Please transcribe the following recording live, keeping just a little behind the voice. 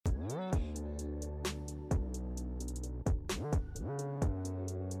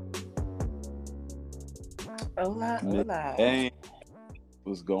Hola, Miss hola. Jane,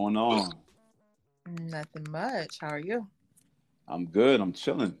 what's going on? Nothing much. How are you? I'm good. I'm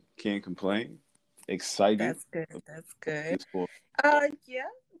chilling. Can't complain. Excited. That's good. That's good. This for Yeah,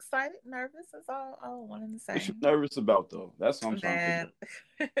 excited, nervous. That's all one and the what you same. nervous about though? That's what I'm trying to figure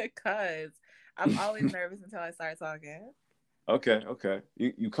Man, cause I'm always out. nervous until I start talking. Okay.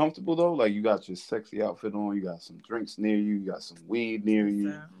 You comfortable though? Like you got your sexy outfit on. You got some drinks near you. You got some weed near you.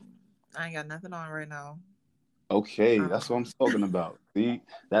 Listen, I ain't got nothing on right now. Okay, that's what I'm Um, talking about. See,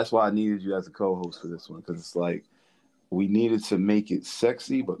 that's why I needed you as a co-host for this one because it's like we needed to make it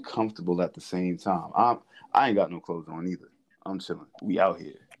sexy but comfortable at the same time. I ain't got no clothes on either. I'm chilling. We out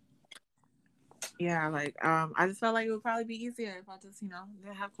here. yeah, I just felt like it would probably be easier if I just,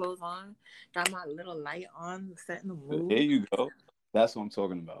 didn't have clothes on, got my little light on, setting the There mood. you go. That's what I'm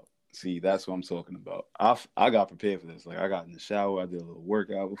talking about. See, that's what I'm talking about. I got prepared for this. Like I got in the shower. I did a little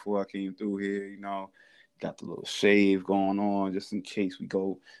workout before I came through here. Got the little shave going on just in case we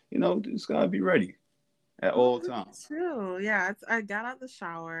go. Just gotta be ready at all Oh, times. that's true. Yeah, I got out the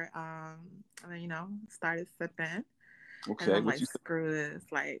shower, and then started sipping, and Okay, I'm what like, you screw this,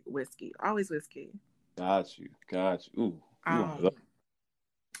 like whiskey, always whiskey. got you. Ooh, you one of those. Um,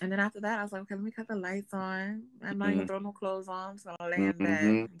 and then after that, I was like, okay, let me cut the lights on. I'm not even Mm-hmm. throw no clothes on. I'm just gonna lay in bed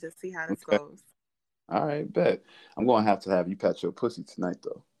Mm-hmm. and just see how this Okay. goes. All right, bet. I'm gonna have to have you pat your pussy tonight,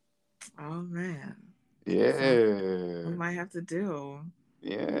 though. Oh man, so we Yeah, might have to do.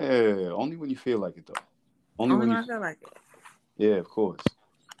 yeah. Only when you feel like it, though. Only Only when when you. I feel like it. Yeah, of course.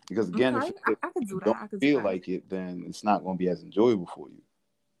 Because again, Okay, I could if do you that. don't I could do feel that. like it, then it's not going to be as enjoyable for you.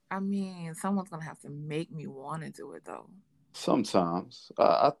 I mean, someone's gonna have to make me want to do it though. Sometimes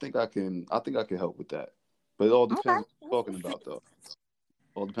I think I can. I think I can help with that. But it all Okay, depends what we're talking about, though.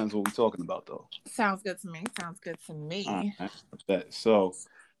 All depends what we're talking about, though. sounds good to me. Sounds good to All me. right. Bet. So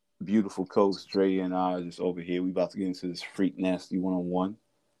beautiful coach Dre and I are just over here. We about to get into this freak nasty 101.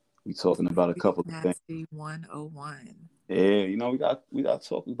 We talking about a Freak couple of things. Nasty 101. Yeah, we got to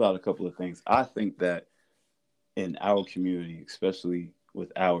talk about a couple of things. I think that in our community, especially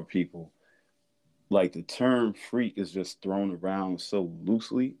with our people, like the term freak is just thrown around so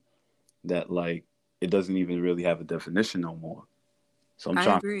loosely that like it doesn't even really have a definition no more. So I'm I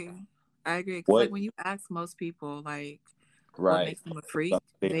trying agree. I agree. Because, like, what when you ask most people, like, what right. makes them a I was about freak,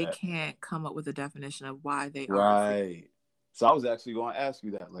 to say they that. can't come up with a definition of why they are a freak. Right. So I was actually going to ask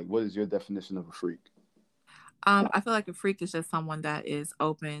you that. Like, what is your definition of a freak? I feel like a freak is just someone that is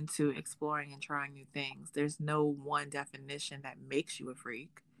open to exploring and trying new things. There's no one definition that makes you a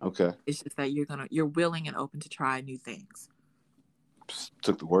freak. Okay. It's just that you're willing and open to try new things. Psst,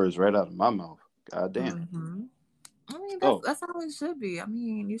 took the words right out of my mouth. God damn. hmm I mean, that's So, that's how it should be. I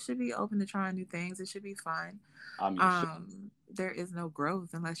mean, you should be open to trying new things. It should be fun. I mean, shit, There is no growth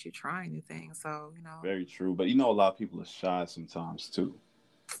unless you're trying new things. So, very true. But a lot of people are shy sometimes too.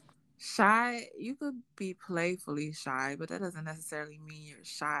 shy, you could be playfully shy, but that doesn't necessarily mean you're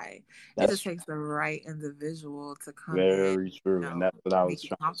shy. It just That's takes the right individual to come in, very true. And that's what I was make you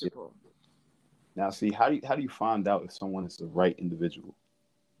trying to get. comfortable. Now, see, how do you find out if someone is the right individual?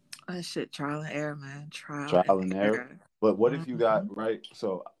 Shit, trial and error, man. Trial Trial and and error. error. But what if you hmm got right?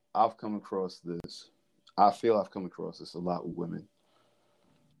 So I've come across this. I feel I've come across this a lot with women.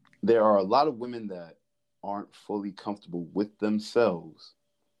 There are a lot of women that aren't fully comfortable with themselves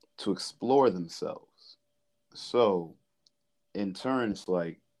to explore themselves. So in turn, it's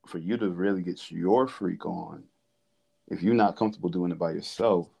like for you to really get your freak on, if you're not comfortable doing it by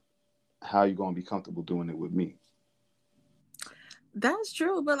yourself, how are you going to be comfortable doing it with me? That's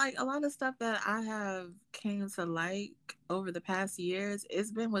true, but like a lot of stuff that I have came to like over the past years,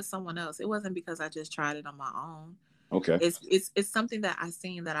 it's been with someone else. It wasn't because I just tried it on my own. Okay, It's something that I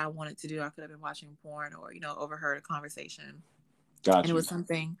seen that I wanted to do. I could have been watching porn or overheard a conversation, and it got was you.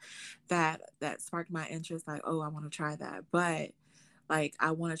 something that sparked my interest. Like, oh, I want to try that, but like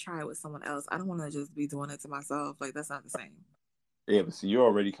I want to try it with someone else. I don't want to just be doing it to myself. Like that's not the same. Yeah, but see, you're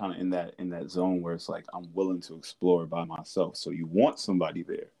already kind of in that zone where it's like I'm willing to explore by myself. So you want somebody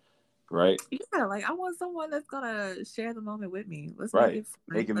there, right? Yeah, like I want someone that's gonna share the moment with me. Let's make Right. it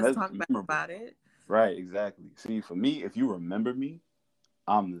Make fun. it Let's talk memorable. about it. Right. Exactly. See, for me, if you remember me,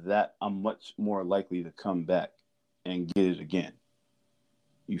 I'm much more likely to come back and get it again.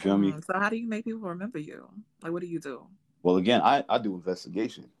 You feel me? So how do you make people remember you? Like, what do you do? Well, again, I do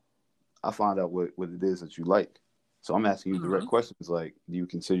investigation. I find out what it is that you like. So I'm asking you direct hmm questions like, do you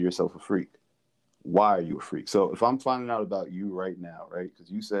consider yourself a freak? Why are you a freak? So if I'm finding out about you right now, right?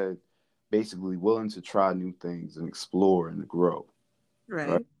 Because you said basically willing to try new things and explore and grow,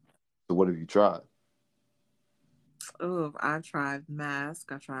 right? Right. So what have you tried? Oh, I've tried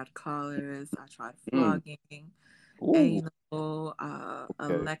mask. I tried collars. I tried Mm. flogging, Ooh. anal,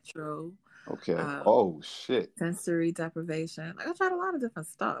 Okay. electro, Okay. uh, Oh shit. sensory deprivation. Like I tried a lot of different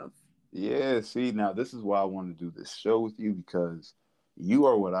stuff. Yeah. See, now this is why I want to do this show with you because you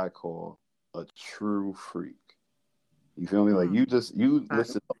are what I call a true freak. You feel me? Like Mm. you I,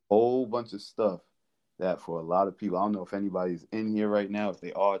 listed a whole bunch of stuff that for a lot of people, I don't know if anybody's in here right now. If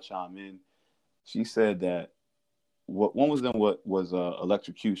they are, chime in. She said that what one was in what was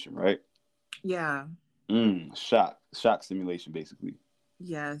electrocution, right? yeah. Shock stimulation, basically.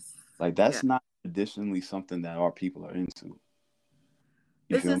 Yes. Like Yeah. that's not traditionally something that our people are into.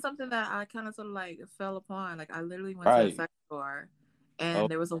 You It's feel just me? something that I kind of sort of like fell upon. Like I literally went to a Right. sex store Oh, and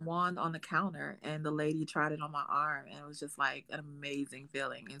there was a wand on the counter and the lady tried it on my arm and it was just like an amazing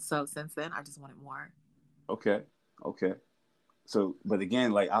feeling. And so since then I just wanted more. okay, okay. So, but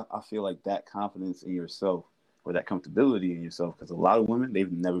again, like I feel like that confidence in yourself or that comfortability in yourself, because a lot of women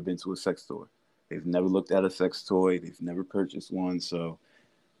they've never been to a sex store, they've never looked at a sex toy, they've never purchased one. So,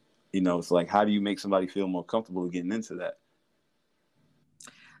 it's like, how do you make somebody feel more comfortable getting into that?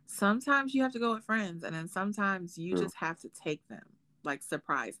 Sometimes you have to go with friends and then sometimes you True. just have to take them, like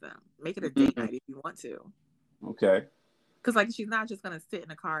surprise them. Make it a date Mm, night if you want to. okay, Cuz like she's not just going to sit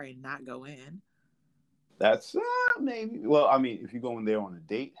in a car and not go in. that's maybe. Well, I mean, if you're going there on a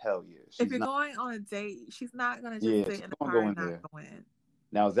date, hell yeah, If she's you're not. going on a date, she's not going to just Yeah, sit she's in the gonna car go and in not there. go in.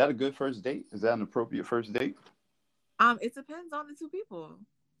 Now, is that a good first date? Is that an appropriate first date? It depends on the two people.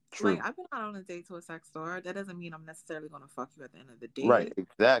 Like True. I've been out on a date to a sex store. That doesn't mean I'm necessarily going to fuck you at the end of the Right, date,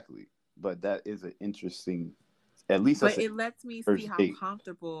 exactly. But that is an interesting. At least that's but a it lets me see first how date.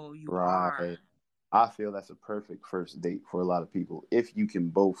 comfortable you Right. are. I feel that's a perfect first date for a lot of people. If you can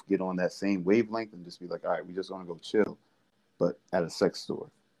both get on that same wavelength and just be like, all right, we just want to go chill, but at a sex store.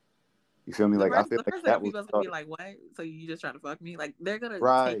 You feel me? The Like, I first feel the like first thing that will people is gonna be start. like, "What? So you just trying to fuck me?" Like they're gonna take it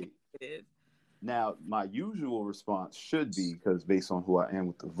Right. negative. Now, my usual response should be, because based on who I am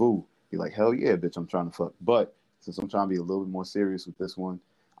with the VU, be like, hell yeah, bitch, I'm trying to fuck. But since I'm trying to be a little bit more serious with this one,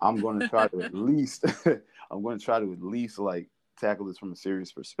 I'm going to try to at least, I'm going to try to at least like tackle this from a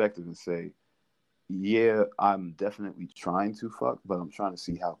serious perspective and say, yeah, I'm definitely trying to fuck, but I'm trying to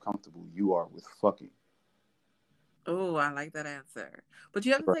see how comfortable you are with fucking. Oh, I like that answer. But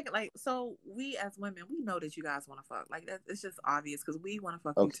you have to Right. think like, so we as women, we know that you guys want to fuck. Like that, it's just obvious because we want to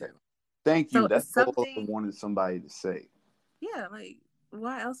fuck you Okay. too. Thank you. So That's all I something, wanted somebody to say. yeah. Like,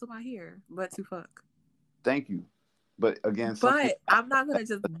 why else am I here but to fuck? Thank you. But again, something But I'm not gonna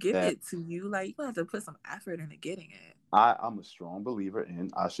just give that it to you. Like, you have to put some effort into getting it. I'm a strong believer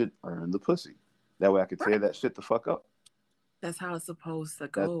in, I should earn the pussy. That way I could tear Right. that shit the fuck up. That's how it's supposed to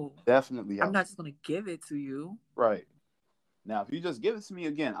That's go. definitely I'm how it's not just gonna give it to you. right. Now, if you just give it to me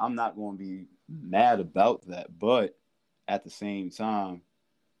again, I'm not going to be mad about that. But at the same time,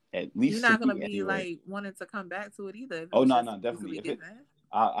 at You're least to not gonna me be anyway. like wanting to come back to it either if it Oh was no, just no, definitely. easily If it, given.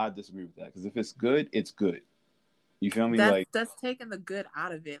 I disagree with that because if it's good, it's good. You feel me? That's Like, that's taking the good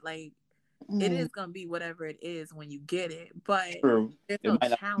out of it. Like it mm, is gonna be whatever it is when you get it, but true. there's It no might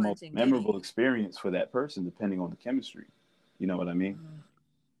not be the most challenge in getting memorable it. experience for that person, depending on the chemistry. You know what I mean? Mm.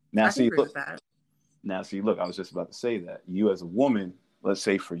 Now, I can see, agree with look. that. Now, see, look. I was just about to say that you, as a woman, let's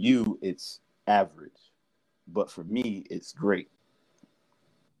say for you, it's average, but for me, it's great.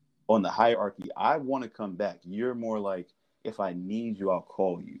 On the hierarchy, I want to come back. You're more like, if I need you, I'll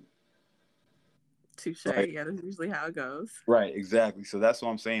call you. Touche. Right. Yeah, that's usually how it goes. Right, exactly. So that's what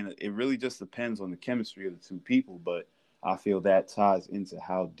I'm saying. It really just depends on the chemistry of the two people, but I feel that ties into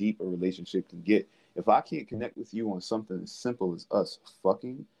how deep a relationship can get. If I can't connect with you on something as simple as us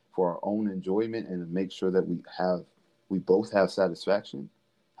fucking for our own enjoyment and to make sure that we both have satisfaction,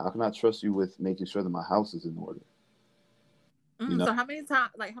 how can I trust you with making sure that my house is in order? You know, So how many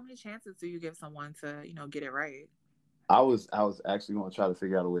times, like how many chances do you give someone to, get it right? I was actually going to try to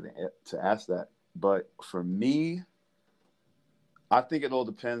figure out a way to ask that, but for me, I think it all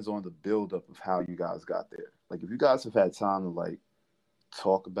depends on the buildup of how you guys got there. Like if you guys have had time to like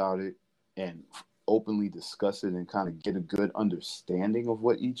talk about it and openly discuss it and kind of get a good understanding of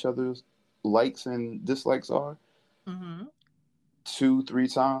what each other's likes and dislikes are, Mm-hmm. 2, 3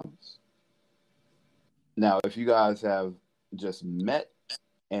 times. Now, if you guys have just met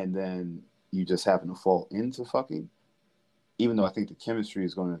and then you just happen to fall into fucking, even though I think the chemistry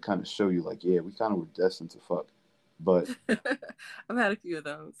is going to kind of show you like, yeah, we kind of were destined to fuck. But I've had a few of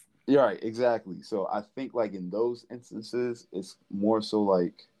those. yeah, right, exactly. So I think like in those instances, it's more so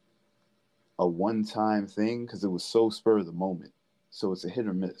like a one-time thing because it was so spur of the moment. So it's a hit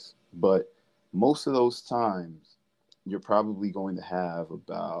or miss. But most of those times, you're probably going to have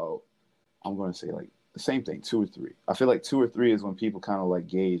about, I'm going to say like the same thing, 2 or 3. I feel like 2 or 3 is when people kind of like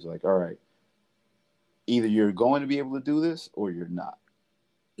gauge, like, all right, either you're going to be able to do this or you're not.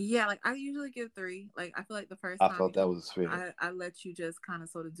 Yeah, like I usually give 3. Like I feel like the first I time felt that was fair. I let you just kind of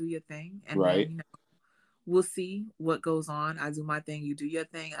sort of do your thing, and then Right. we'll see what goes on. I do my thing, you do your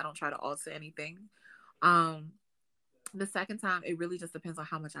thing. I don't try to alter anything. Um, the second time, it really just depends on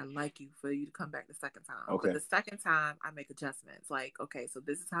how much I like you for you to come back the second time. But Okay. the second time, I make adjustments. Like, okay, so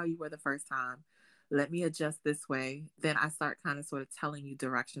this is how you were the first time. Let me adjust this way. Then I start kind of sort of telling you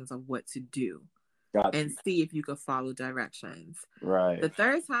directions of what to do Got and you. see if you can follow directions. Right. The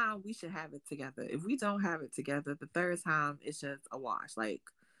third time, we should have it together. If we don't have it together, the third time, it's just a wash. Like,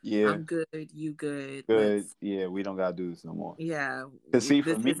 Yeah. I'm good, you good. Good. Yeah, we don't gotta do this no more. Yeah, Cause see,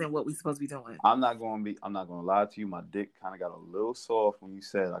 for this me, isn't what we're supposed to be doing. I'm not gonna lie to you. My dick kind of got a little soft when you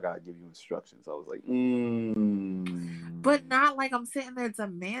said I gotta give you instructions. I was like, But not like I'm sitting there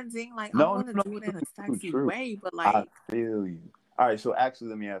demanding. Like, I'm No, no, going to no, do it in a true, sexy true. way, but I like, feel you. All right, so actually,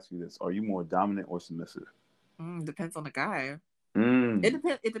 let me ask you this: Are you more dominant or submissive? depends on the guy. Mm,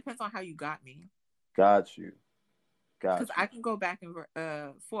 It depends on how you got me. got you, Because got you. I can go back and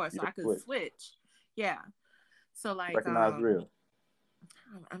forth, so You're I could quick. switch. Yeah. So like, Recognize real.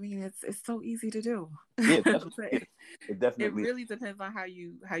 I mean, it's so easy to do. Yeah, it But definitely is. It it definitely. really depends on how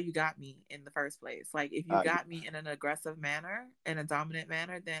you got me in the first place. Like, if you I got me in an aggressive manner, in a dominant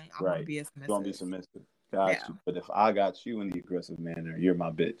manner, then I'm gonna right. be a Don't be submissive. submissive. Got Yeah, you. But if I got you in the aggressive manner, you're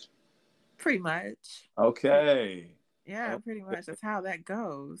my bitch. pretty much. Okay. Yeah, pretty Okay. much. That's how that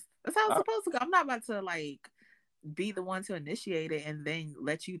goes. That's how it's All supposed to go. I'm not about to like be the one to initiate it and then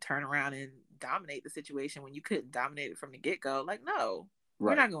let you turn around and dominate the situation when you couldn't dominate it from the get go. Like, no, we're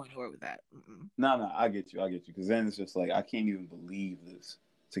right. not going anywhere with that. Mm-mm. No, no, I get you. I get you. Because then it's just like I can't even believe this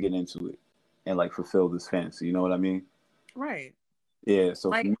to get into it and like fulfill this fantasy. You know what I mean? Right. Yeah. So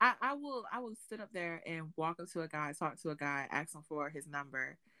for Like me, I will sit up there and walk up to a guy, talk to a guy, ask him for his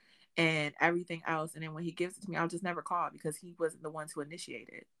number and everything else. And then when he gives it to me, I'll just never call because he wasn't the one to initiate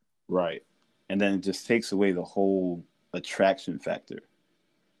it. right, and then it just takes away the whole attraction factor.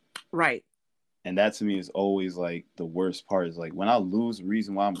 Right. And that to me is always like the worst part. Is like when I lose the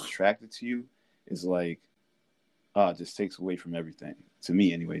reason why I'm attracted to you is like, it just takes away from everything. To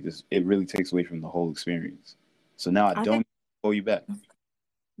me, anyway, just it really takes away from the whole experience. So now I I think don't pull you back.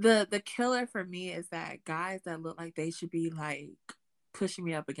 the killer for me is that guys that look like they should be like pushing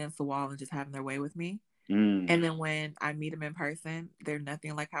me up against the wall and just having their way with me. Mm. And then when I meet them in person, they're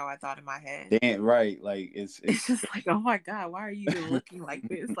nothing like how I thought in my head. They ain't right. Like It's it's just like, oh my God, why are you even looking like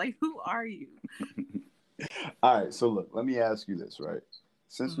this? Like, who are you? All right, so look, let me ask you this, right?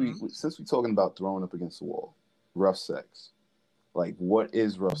 Mm-hmm. Since we talking about throwing up against the wall, rough sex, like what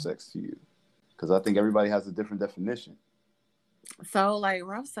is rough sex to you? Because I think everybody has a different definition. So, like,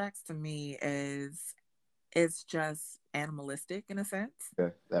 rough sex to me is it's just animalistic in a sense.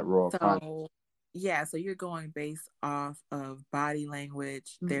 Okay, that raw content. So, yeah, so you're going based off of body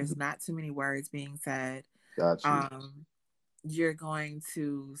language. Mhm. There's not too many words being said. Got you. Um, you're going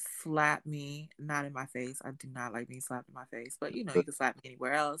to slap me, not in my face. I do not like being slapped in my face, but you can slap me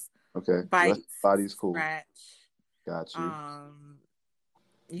anywhere else. Okay, rest of Bites, the body's cool. scratch. Got you. Um,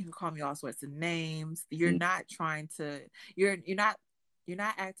 you can call me all sorts of names. You're Mm, not trying to. You're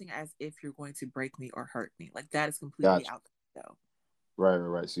not acting as if you're going to break me or hurt me. Like that is completely got you. out the window. Right,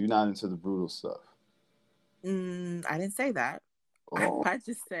 right, right. So you're not into the brutal stuff. I didn't say that. Oh, I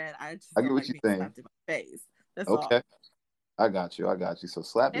just said I just I get don't what like you're being saying. slapped in my face. That's all. Okay, I got you. I got you. So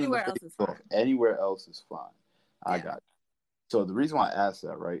slapping in the Anywhere face else is off fine. anywhere else is fine. I Yeah. got you. So the reason why I asked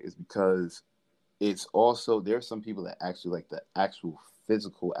that, right, is because it's also there's some people that actually like the actual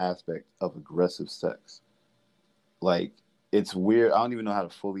physical aspect of aggressive sex. Like it's weird. I don't even know how to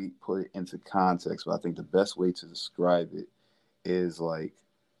fully put it into context, but I think the best way to describe it is like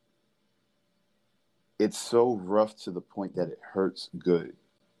it's so rough to the point that it hurts good.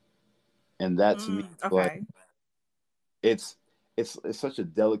 And that to me like Okay. it's it's such a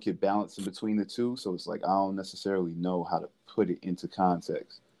delicate balance in between the two. So it's like I don't necessarily know how to put it into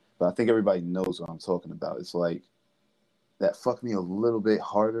context. But I think everybody knows what I'm talking about. It's like that fuck me a little bit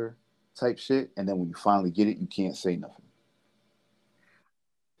harder type shit, and then when you finally get it, you can't say nothing.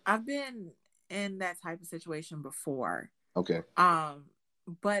 I've been in that type of situation before. Okay, Um,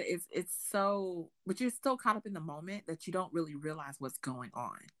 but but you're still caught up in the moment that you don't really realize what's going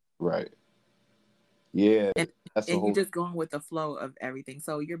on. right, yeah, And that's the and you're whole just going with the flow of everything.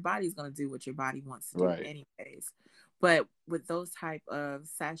 So your body's gonna do what your body wants to do right. anyways. But with those type of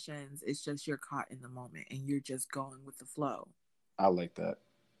sessions, it's just you're caught in the moment and you're just going with the flow. I like that.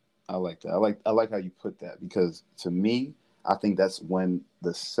 I like that. I like how you put that because to me, I think that's when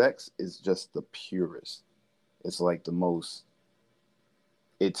the sex is just the purest. It's like the most,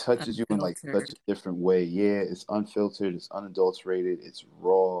 it touches you in like such a Unfiltered. different way. Yeah, it's unfiltered, it's unadulterated, it's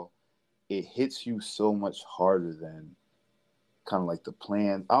raw. It hits you so much harder than kind of like the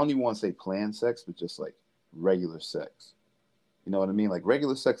plan. I don't even want to say planned sex, but just like regular sex. You know what I mean? Like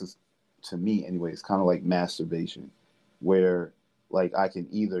regular sex is, to me anyway, it's kind of like masturbation, where like I can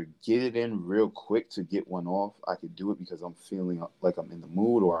either get it in real quick to get one off. I could do it because I'm feeling like I'm in the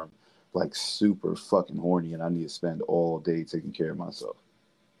mood, or I'm like super fucking horny and I need to spend all day taking care of myself.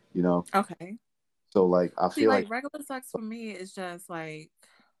 You know? Okay. So like I See, feel like like regular sex for me is just like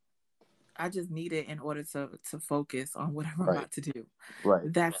I just need it in order to focus on whatever I'm right, about to do.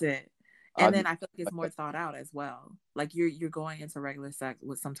 right. That's it. I And do then I feel like it's like more that. thought out as well. Like you're going into regular sex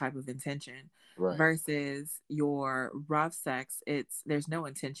with some type of intention Right, versus your rough sex, it's there's no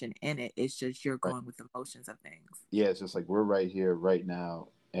intention in it. It's just you're right. going with the motions of things. Yeah, it's just like we're right here, right now,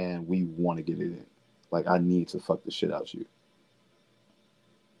 and we want to get it in. Like I need to fuck the shit out you.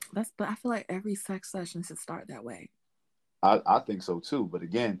 But I feel like every sex session should start that way. I think so too. But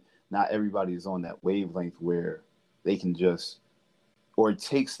again, not everybody is on that wavelength where they can just, or it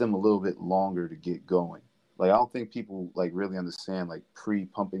takes them a little bit longer to get going. Like I don't think people like really understand like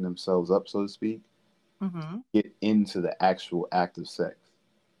pre-pumping themselves up, so to speak, Mm-hmm. get into the actual act of sex.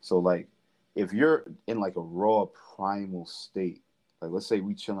 So like if you're in like a raw primal state, like let's say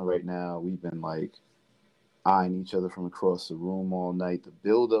we chilling right now, we've been like eyeing each other from across the room all night. The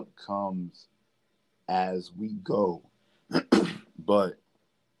buildup comes as we go, but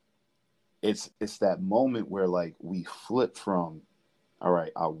it's that moment where like we flip from, all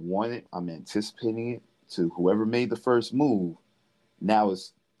right, I want it, I'm anticipating it, to whoever made the first move. Now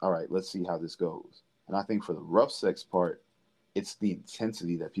it's all right, let's see how this goes. And I think for the rough sex part, it's the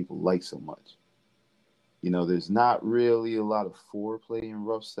intensity that people like so much. You know, there's not really a lot of foreplay in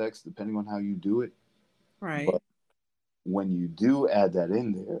rough sex, depending on how you do it. Right. But when you do add that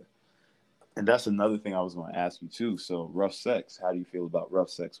in there, and that's another thing I was going to ask you too. So, rough sex, how do you feel about rough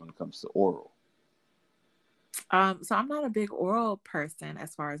sex when it comes to oral? So I'm not a big oral person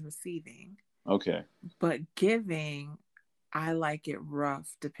as far as receiving, Okay, but giving, I like it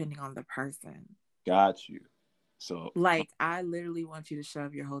rough depending on the person. got you. So, Like I literally want you to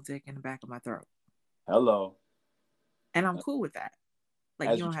shove your whole dick in the back of my throat. hello, And I'm cool with that. Like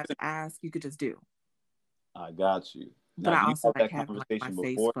as you you don't have should. to ask, you could just do. I got you. But Now, I do you also have like that having like my conversation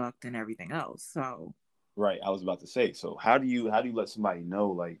face before? fucked and everything else. So Right. I was about to say. So, how do you let somebody know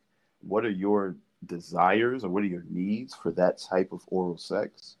like what are your desires or what are your needs for that type of oral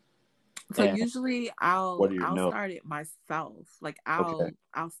sex, so and usually what are your I'll no? start it myself. Like Okay,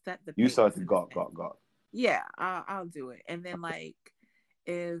 I'll set the you start pace to in a gawk, sense. gawk, gawk. Yeah, I'll do it. And then like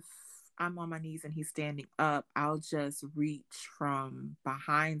if I'm on my knees and he's standing up, I'll just reach from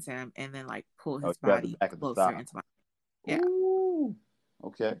behind him and then like pull Oh, you his grab the body back of the closer thigh. into my yeah. Ooh.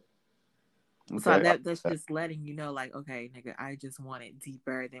 Okay. So Okay. that's just letting you know, like, okay, nigga, I just want it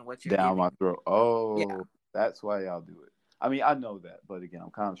deeper than what you're Down my giving. throat. Yeah. Oh, that's why y'all do it. I mean, I know that, but again,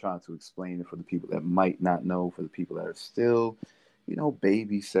 I'm kind of trying to explain it for the people that might not know, for the people that are still,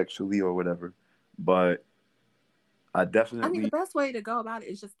 baby sexually or whatever. But I I mean, the definitely, best way to go about it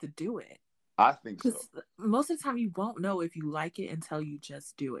is just to do it. I think so. Because most of the time you won't know if you like it until you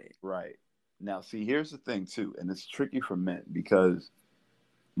just do it. Right. Now, see, here's the thing too, and it's tricky for men because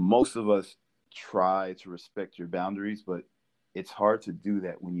most of us try to respect your boundaries, but it's hard to do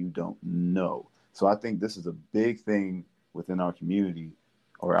that when you don't know. So I think this is a big thing within our community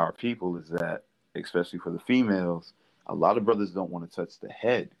or our people is that, especially for the females, a lot of brothers don't want to touch the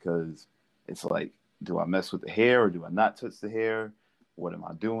head because it's like, do I mess with the hair or do I not touch the hair? What am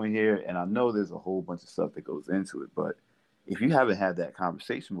I doing here? And I know there's a whole bunch of stuff that goes into it, but if you haven't had that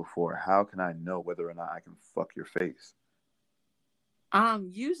conversation before, how can I know whether or not I can fuck your face?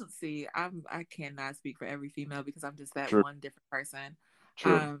 Usually, see, I cannot speak for every female because I'm just that True, one different person.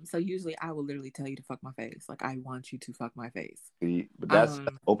 true. So usually I will literally tell you to fuck my face. Like I want you to fuck my face. See, but that's Um,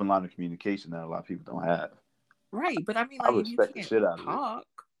 an open line of communication that a lot of people don't have. right. But I mean, I like, if you respect the can't shit out of it, talk,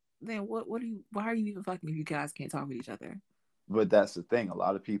 then what do you? Why are you even fucking if you guys can't talk with each other? but that's the thing. A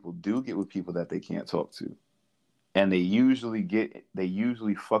lot of people do get with people that they can't talk to, and they usually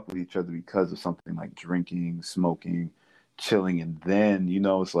fuck with each other because of something like drinking, smoking, chilling, and then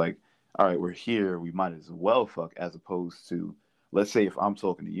it's like, all right, we're here, we might as well fuck, as opposed to, let's say if I'm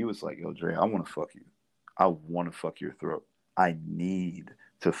talking to you, it's like, yo, Dre, I want to fuck you, I want to fuck your throat, I need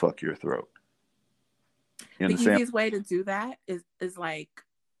to fuck your throat. You The understand? easiest way to do that is like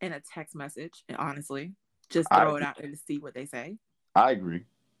in a text message. And honestly, just I throw it agree. out there to see what they say. I agree.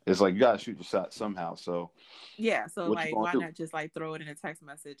 It's like you gotta shoot your shot somehow. So Yeah, so what you like gonna why do? not just like throw it in a text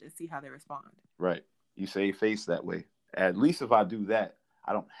message and see how they respond? Right. You save face that way. At least if I do that,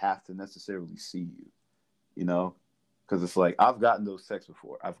 I don't have to necessarily see you, you know? Because it's like I've gotten those texts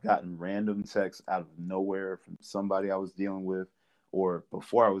before. I've gotten random texts out of nowhere from somebody I was dealing with or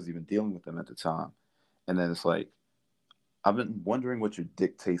before I was even dealing with them at the time. And then it's like, I've been wondering what your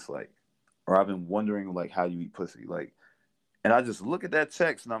dick tastes like. Or I've been wondering like how you eat pussy. Like, and I just look at that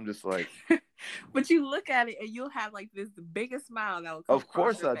text and I'm just like, But you look at it and you'll have like this biggest smile that will come of across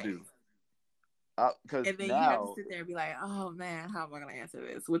course your I face. do. Because And then you have to now, sit there and be like, oh man, how am I gonna answer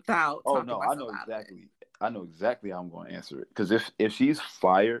this without oh talking no, I myself know out of it? exactly. I know exactly how I'm going to answer it. Because if she's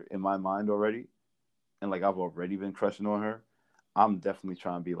fire in my mind already, and like I've already been crushing on her, I'm definitely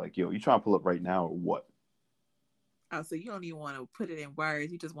trying to be like, yo, you trying to pull up right now or what? Oh, so you don't even want to put it in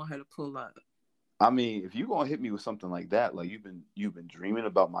words. You just want her to pull up. I mean, if you gonna hit me with something like that, like you've been dreaming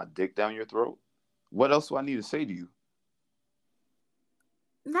about my dick down your throat, what else do I need to say to you?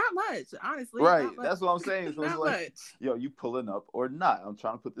 Not much, honestly. Right, Not much. that's what I'm saying. So it's Not like, much. yo, you pulling up or not? I'm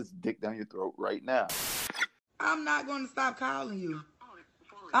trying to put this dick down your throat right now. I'm not going to stop calling you.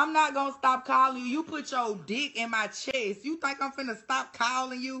 I'm not going to stop calling you. You put your dick in my chest. You think I'm finna stop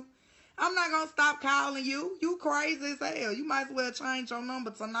calling you? I'm not going to stop calling you. You crazy as hell. You might as well change your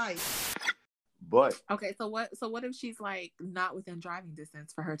number tonight. But Okay, so what? So what if she's like not within driving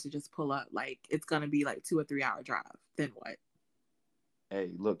distance for her to just pull up? Like it's gonna be like 2 or 3 hour drive. Then what? hey,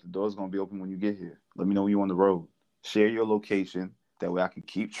 look, the door's gonna be open when you get here. Let me know when you're on the road. Share your location. That way I can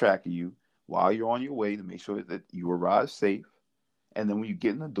keep track of you while you're on your way to make sure that you arrive safe. And then when you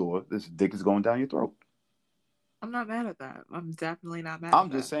get in the door, this dick is going down your throat. I'm not mad at that. I'm definitely not mad at I'm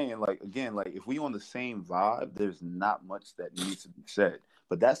just that. saying, like, again, like if we on the same vibe, there's not much that needs to be said.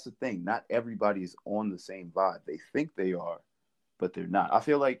 But that's the thing. Not everybody is on the same vibe. They think they are, but they're not. I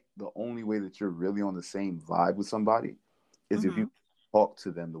feel like the only way that you're really on the same vibe with somebody is if Hmm. you talk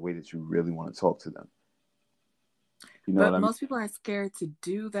to them the way that you really want to talk to them. You know what But I mean? most people are scared to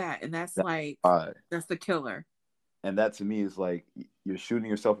do that, and that's That's like why. that's the killer. And that to me is like you're shooting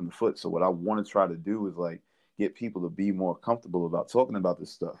yourself in the foot. So what I want to try to do is like get people to be more comfortable about talking about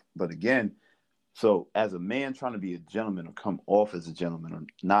this stuff. But again, so as a man trying to be a gentleman or come off as a gentleman or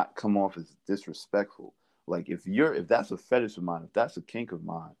not come off as disrespectful, like if that's a fetish of mine, if that's a kink of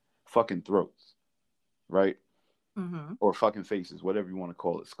mine, fucking throats, right? Hmm. Or fucking faces, whatever you want to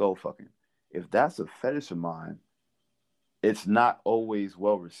call it, skull fucking. If that's a fetish of mine, it's not always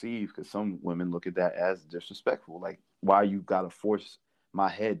well received because some women look at that as disrespectful. Like, why you gotta force my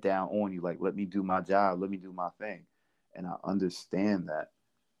head down on you? Like, let me do my job, let me do my thing. And I understand that.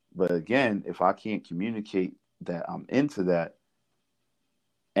 But again, if I can't communicate that I'm into that,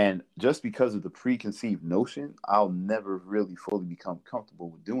 and just because of the preconceived notion, I'll never really fully become comfortable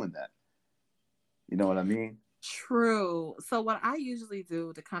with doing that. You know what I mean? True. So what I usually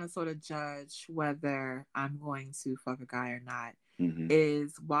do to kind of sort of judge whether I'm going to fuck a guy or not Mm-hmm.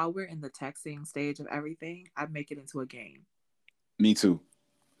 is while we're in the texting stage of everything, I make it into a game. Me too.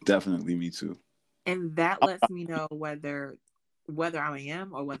 Definitely me too. And that lets me know whether I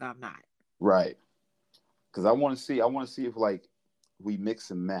am or whether I'm not. Right. Because I want to see if like we mix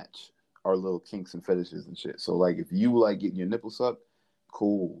and match our little kinks and fetishes and shit. So like if you like getting your nipples sucked,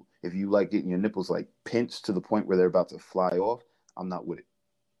 cool. If you like getting your nipples like pinched to the point where they're about to fly off, I'm not with it.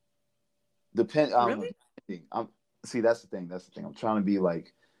 Really? I'm see that's the thing. That's the thing. I'm trying to be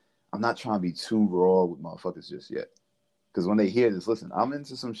like I'm not trying to be too raw with motherfuckers just yet. Because when they hear this, listen, I'm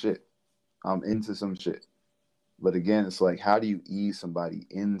into some shit. I'm into some shit. But again, it's like how do you ease somebody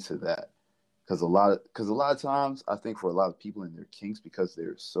into that? Because a lot of times I think for a lot of people in their kinks because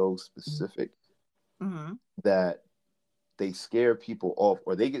they're so specific Mm-hmm. that they scare people off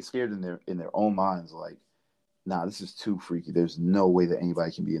or they get scared in their own minds like nah, this is too freaky, there's no way that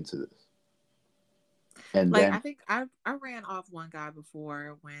anybody can be into this. And Like then I think I ran off one guy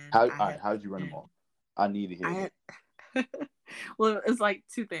before when how I all right, had how did you run them been off? I need to I hear this. had well, it's like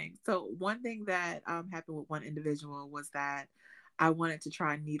two things. So one thing that happened with one individual was that I wanted to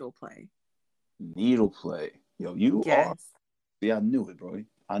try needle play. Needle play, yo, you are, Yes. yeah, I knew it, bro,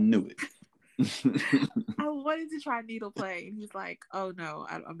 I knew it. I wanted to try needle play, and he's like, "Oh no,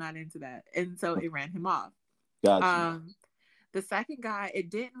 I'm not into that," and so it ran him off. Got you. Um, the second guy, it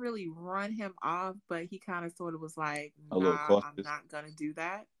didn't really run him off, but he kind of sort of was like, A little "Nah, I'm cautious. not gonna do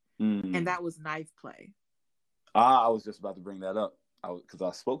that," and Mm. that was knife play. I was just about to bring that up because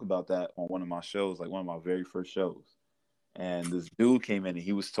I spoke about that on one of my shows, like one of my very first shows. And this dude came in and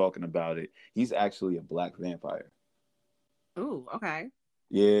he was talking about it. He's actually a black vampire. Ooh, okay.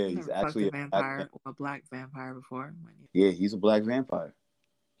 Yeah, I've he's never fucked a actually a black vampire vampire. or a black vampire before. Yeah, he's a black vampire.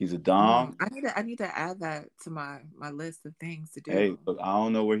 He's a dom. I need to add that to my list of things to do. Hey, look, I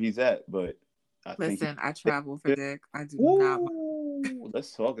don't know where he's at, but I Listen, think I travel for dick. I do not. Ooh,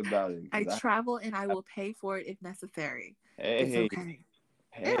 let's talk about it. I travel and I will pay for it if necessary. It's Hey, okay.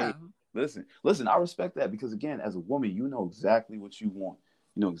 hey, Yeah. listen. I respect that because again, as a woman, you know exactly what you want.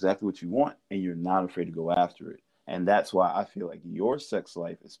 You know exactly what you want, and you're not afraid to go after it. And that's why I feel like your sex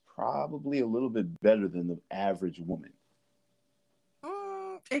life is probably a little bit better than the average woman.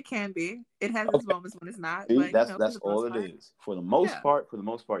 It can be. It has its moments when it's not, See, but that's for that's the all most it part, is. For the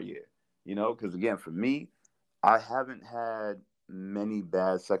most part, yeah. You know, because again, for me, I haven't had many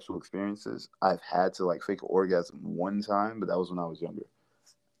bad sexual experiences. I've had to like fake an orgasm one time, but that was when I was younger.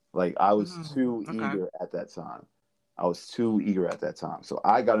 Like I was too eager at that time. So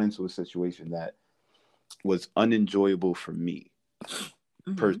I got into a situation that was unenjoyable for me,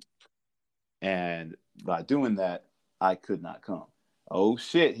 personally. And by doing that, I could not come. Oh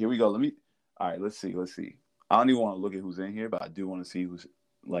shit! Here we go. All right, let's see. I don't even want to look at who's in here, but I do want to see who's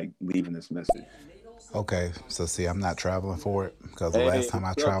like leaving this message. Okay, so see, I'm not traveling for it because the Hey, last time I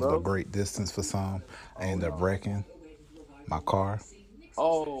what's up, traveled a bro? great distance for some, I ended up wrecking my car,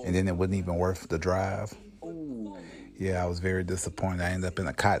 and then it wasn't even worth the drive. Oh, Yeah, I was very disappointed. I ended up in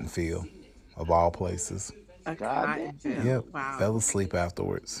a cotton field, of all places. a goddamn. cotton field. Yep, Wow. fell asleep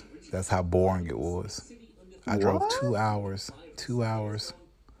afterwards. That's how boring it was. I drove What? 2 hours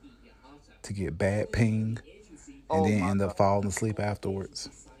to get bad ping, and Oh then my end god. up falling asleep afterwards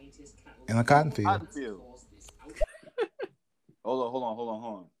in a cotton field. Cottonfield. Hold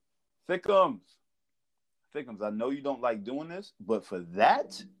on. Thickums. I know you don't like doing this, but for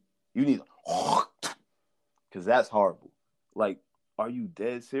that, you need because that's horrible. Like, are you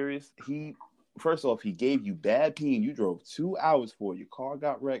dead serious? First off, he gave you bad pee and you drove 2 hours for it. Your car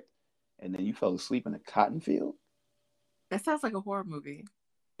got wrecked, and then you fell asleep in a cotton field. That sounds like a horror movie.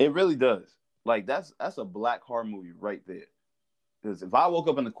 It really does. Like that's a black horror movie right there. Because if I woke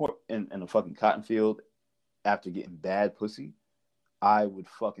up in a fucking cotton field after getting bad pussy, I would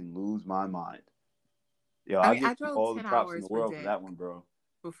fucking lose my mind. Yo, I I mean, give I you drove all the 10 props in hours the for world for dick that one, bro.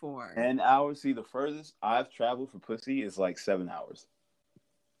 before. 10 hours. See, the furthest I've traveled for pussy is like 7 hours.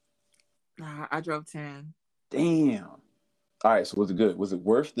 Nah, I drove 10. Damn. All right, so was it good? Was it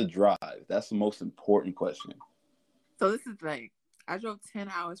worth the drive? That's the most important question. So this is like, I drove 10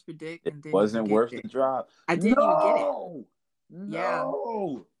 hours for dick and didn't Wasn't even get worth it. the drive. I didn't even get it. Yeah.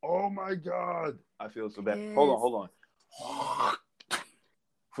 No. Oh my god. I feel so bad. Yes. Hold on.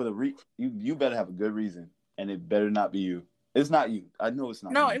 For the you better have a good reason, and it better not be you. It's not you. I know it's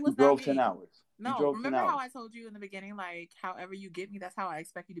not. No, you. it was You drove not 10 me. hours. No, remember how I told you in the beginning, like, however you get me, that's how I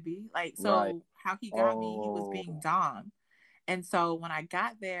expect you to be? Like, so right. how he got me, he was being Dom. And so when I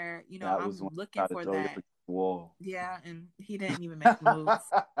got there, I'm looking for that. Wall. Yeah, and he didn't even make moves.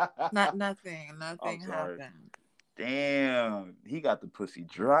 Nothing happened. Damn, he got the pussy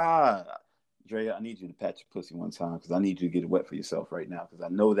dry. Drea, I need you to pat your pussy one time because I need you to get it wet for yourself right now because I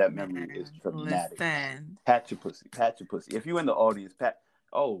know that memory is traumatic. Listen. Pat your pussy. If you in the audience,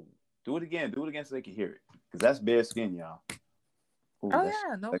 do it again so they can hear it because that's bare skin, y'all. Ooh,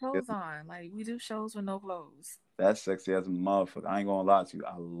 yeah, no clothes on. Like, we do shows with no clothes. That's sexy as a motherfucker. I ain't gonna lie to you.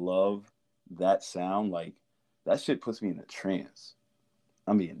 I love that sound. Like, that shit puts me in a trance.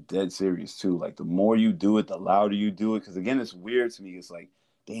 I'm being dead serious too. Like, the more you do it, the louder you do it. Because again, it's weird to me. It's like,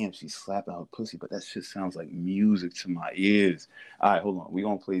 damn, she's slapping her pussy, but that shit sounds like music to my ears. All right, hold on. We're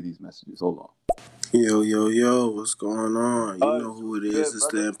gonna play these messages. Hold on. Yo, what's going on? You know who it is. It's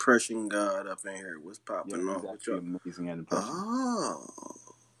brother. the impression god up in here. What's popping on? That's amazing at impression. Oh.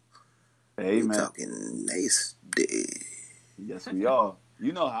 Hey, we man. Talking nice day. Yes, we are.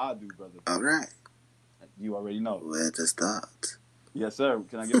 You know how I do, brother. All right. You already know. Where to start? Yes, sir.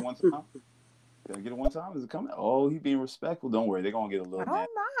 Can I get it one time? Is it coming? Oh, he being respectful. Don't worry. They're going to get a little mad.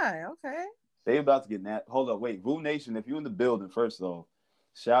 Oh, my. Okay. They about to get mad. Hold up. Wait. Vu Nation, if you in the building, first off,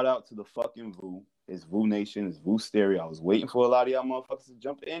 shout out to the fucking Vu. It's Vu Nation. It's Vu Stereo. I was waiting for a lot of y'all motherfuckers to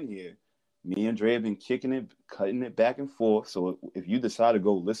jump in here. Me and Dre have been kicking it, cutting it back and forth. So if you decide to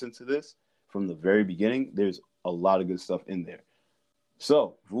go listen to this from the very beginning, there's a lot of good stuff in there.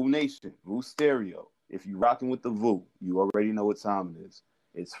 So, Vu Nation, Vu Stereo. If you rocking with the Vu, you already know what time it is.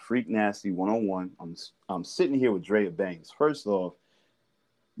 It's Freak Nasty 101. I'm sitting here with Drea Banks. First off,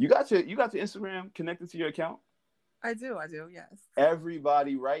 you got your Instagram connected to your account? I do, yes.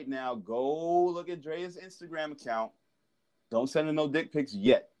 Everybody right now, go look at Drea's Instagram account. Don't send her no dick pics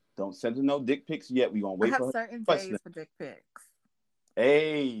yet. We gonna wait for her. I have certain days for dick pics.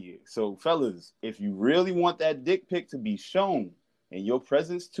 Hey, so fellas, if you really want that dick pic to be shown and your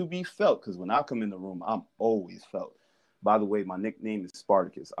presence to be felt, because when I come in the room, I'm always felt. By the way, my nickname is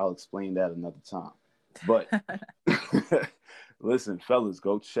Spartacus. I'll explain that another time. But listen, fellas,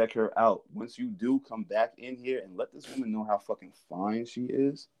 go check her out. Once you do, come back in here and let this woman know how fucking fine she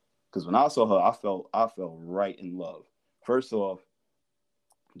is. Because when I saw her, I felt right in love. First off,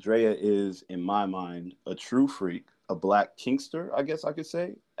 Drea is, in my mind, a true freak, a black kinkster, I guess I could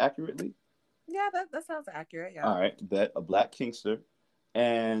say accurately. Yeah, that sounds accurate. Yeah. All right, bet a black kinkster,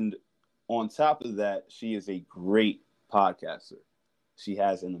 and on top of that, she is a great podcaster. She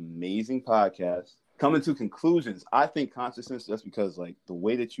has an amazing podcast. Coming to conclusions, I think consciousness, just because like the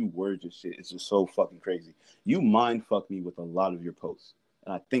way that you word your shit is just so fucking crazy. You mind fuck me with a lot of your posts,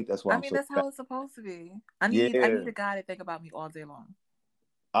 and I think that's why that's how it's supposed to be. I need a guy to think about me all day long.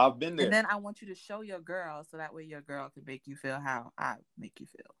 I've been there. And then I want you to show your girl so that way your girl can make you feel how I make you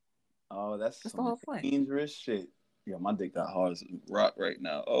feel. Oh, that's the whole point. Dangerous shit. Yeah, my dick got hard as a rock right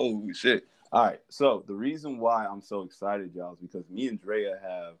now. Oh, shit. All right. So the reason why I'm so excited, y'all, is because me and Drea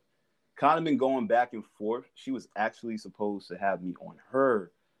have kind of been going back and forth. She was actually supposed to have me on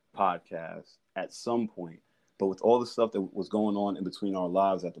her podcast at some point. But with all the stuff that was going on in between our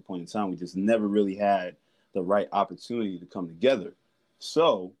lives at the point in time, we just never really had the right opportunity to come together.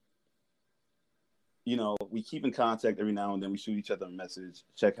 So, you know, we keep in contact every now and then. We shoot each other a message,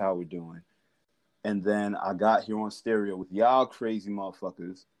 check how we're doing. And then I got here on stereo with y'all crazy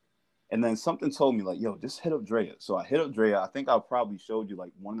motherfuckers. And then something told me, like, yo, just hit up Drea. So I hit up Drea. I think I probably showed you,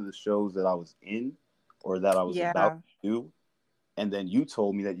 like, one of the shows that I was in or that I was about to do. And then you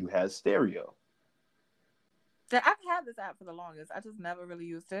told me that you had stereo. I've had this app for the longest. I just never really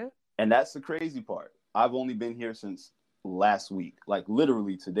used it. And that's the crazy part. I've only been here since last week. Like,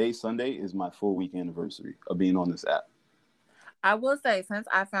 literally, today, Sunday, is my full week anniversary of being on this app. I will say, since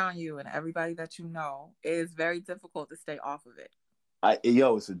I found you and everybody that you know, it is very difficult to stay off of it.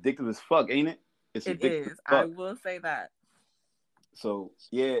 It's addictive as fuck, ain't it? It is. I will say that. So,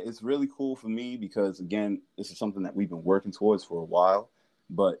 yeah, it's really cool for me because, again, this is something that we've been working towards for a while.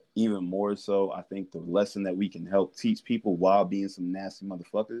 But even more so, I think the lesson that we can help teach people while being some nasty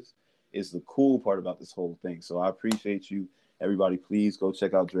motherfuckers is the cool part about this whole thing. So I appreciate you. Everybody, please go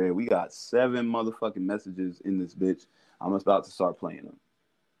check out Drea. We got 7 motherfucking messages in this bitch. I'm about to start playing them.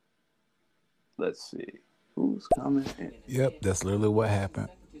 Let's see. Who's coming in? Yep, that's literally what happened.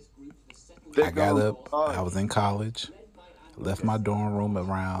 I got up. I was in college. Left my dorm room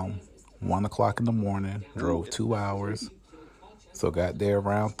around 1 o'clock in the morning. Drove 2 hours. So got there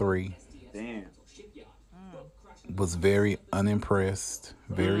around 3. Damn. Was very unimpressed.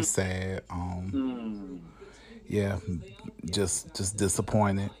 Very sad. Yeah, just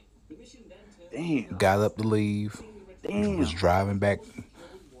disappointed. Damn. Got up to leave. Damn. Was driving back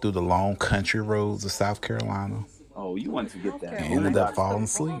through the long country roads of South Carolina. Oh, you wanted to get that. And ended up falling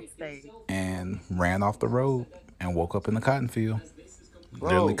asleep and ran off the road and woke up in the cotton field.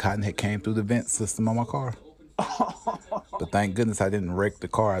 Literally, cotton had came through the vent system on my car. But thank goodness I didn't wreck the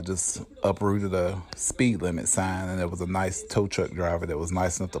car. I just uprooted a speed limit sign, and there was a nice tow truck driver that was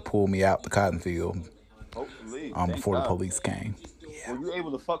nice enough to pull me out the cotton field before the police came. Yeah. Were you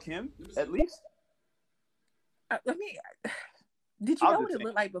able to fuck him at least? Did you know what it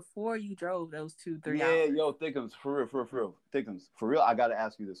looked like before you drove those 2-3 hours? Yeah, yo, Thickums, for real. Thickums, for real, I gotta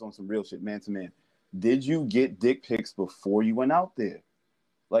ask you this on some real shit, man to man. Did you get dick pics before you went out there?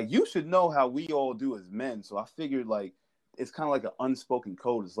 Like, you should know how we all do as men, so I figured, like, it's kind of like an unspoken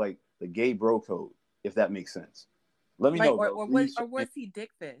code. It's like the gay bro code, if that makes sense. Let me know. Or was he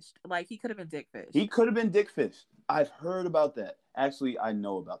dick fished? Like, he could have been dick fished. He could have been dick fished. I've heard about that. Actually, I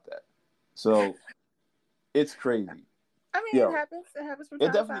know about that. So, it's crazy. I mean, it happens. It happens from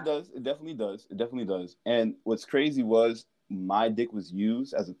time to time. It definitely does. And what's crazy was my dick was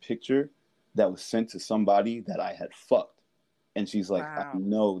used as a picture that was sent to somebody that I had fucked. And she's like, wow. I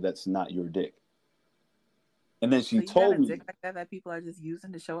know that's not your dick. And then she told me dick like that people are just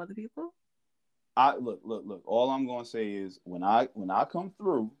using to show other people. Look. All I'm gonna say is when I come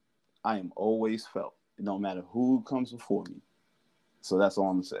through, I am always felt. It don't matter who comes before me. So that's all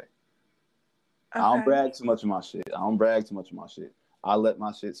I'm gonna say. Okay. I don't brag too much of my shit. I let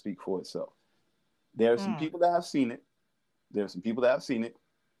my shit speak for itself. There are some people that have seen it.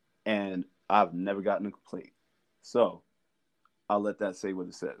 And I've never gotten a complaint. So I'll let that say what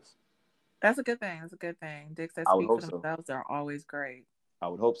it says. That's a good thing. Dicks that speak for themselves are always great. I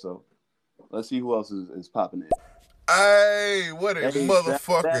would hope so. Let's see who else is popping in. Hey, what a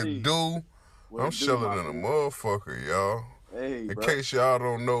motherfucker do? I'm chilling in a motherfucker, y'all. Hey, in case y'all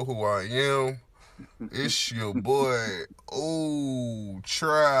don't know who I am, it's your boy,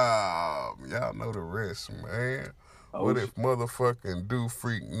 Tribe. Y'all know the rest, man. What if motherfucking do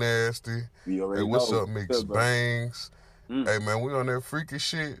freak nasty? Hey, what's up, Mix Bangs? Hey, man, we on that freaky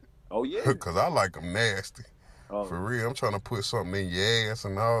shit. Oh, yeah. Because I like them nasty. Oh. For real, I'm trying to put something in your ass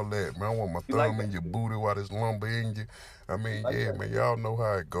and all that, man. I want my thumb in your booty while this lumber in you. I mean, yeah, man, y'all know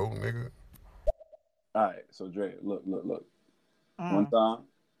how it go, nigga. All right, so Dre, look. One time,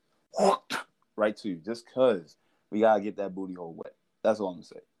 right to you, just because we got to get that booty hole wet. That's all I'm going to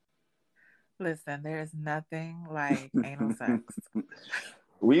say. Listen, there's nothing like anal sex.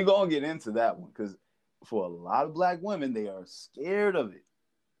 We're going to get into that one because for a lot of black women, they are scared of it.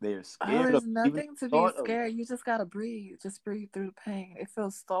 They are scared there's of nothing to be scared. You just got to breathe. Just breathe through the pain. It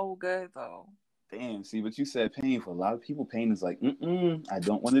feels so good, though. Damn, see, but you said pain. For a lot of people, pain is like, I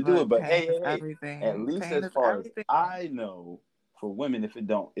don't want to do it. But hey, everything. At least pain as far as I know, for women, if it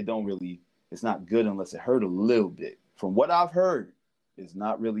don't really, it's not good unless it hurt a little bit. From what I've heard, it's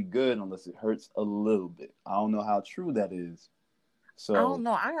not really good unless it hurts a little bit. I don't know how true that is. So I don't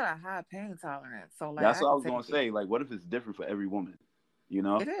know. I got a high pain tolerance. So like that's what I was gonna say. Like, what if it's different for every woman? You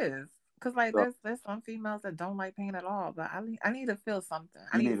know? It is. Because like there's some females that don't like pain at all, but I need to feel something.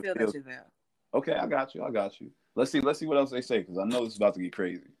 I need to feel that you're there. Okay, I got you. Let's see what else they say, because I know this is about to get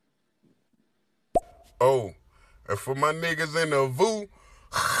crazy. Oh, and for my niggas in the VOO,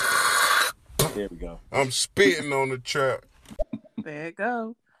 there we go. I'm spitting on the trap. There it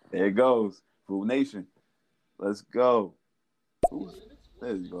goes. There it goes. VOO Nation. Let's go. Ooh,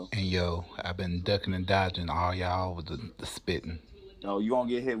 there you go. And yo, I've been ducking and dodging all y'all with the spitting. No, you gonna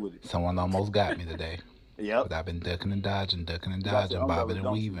get hit with it. Someone almost got me today. Yep. But I've been ducking and dodging, bobbing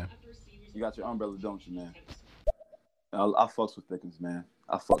and weaving. You got your umbrella, don't you, man? I fucks with thickens, man.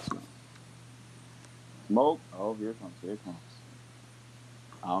 I fucks with them. Smoke. Oh, here it comes.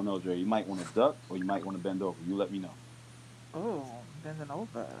 I don't know, Dre. You might want to duck or you might want to bend over. You let me know. Oh, bending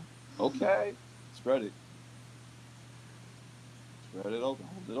over. Okay. Spread it. Spread it open.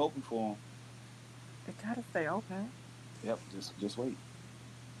 Hold it open for him. It gotta stay open. Yep. Just wait.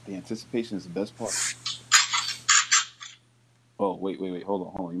 The anticipation is the best part. Oh, wait.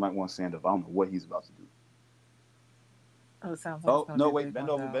 Hold on. You might want to stand up. I don't know what he's about to do. Oh, it sounds like no, wait. Bend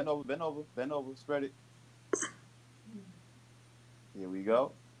over. Spread it. Here we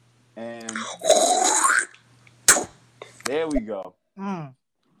go. And there we go.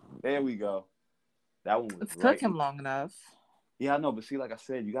 There we go. That one was It took him long enough. Yeah, I know. But see, like I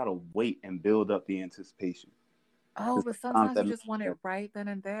said, you got to wait and build up the anticipation. Oh, but sometimes you just want it right then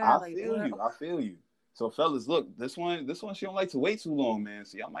and there. I feel you. So, fellas, look, this one, she don't like to wait too long, man.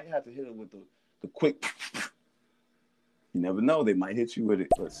 So, y'all might have to hit her with the quick. You never know. They might hit you with it.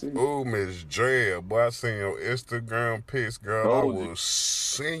 Let's see. Ooh, Miss Drea, boy, I seen your Instagram pics, girl. I will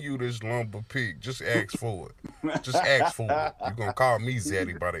send you this lumber pic. Just ask for it. Just ask for it. You're going to call me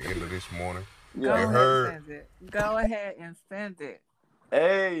Zaddy by the end of this morning. Go ahead and send it.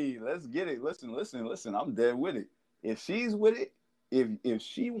 Hey, let's get it. Listen. I'm dead with it. If she's with it, if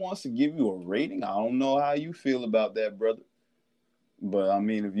she wants to give you a rating, I don't know how you feel about that, brother. But I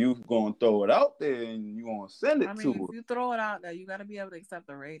mean, if you gonna throw it out there and you gonna send it to her, if you throw it out there, you gotta be able to accept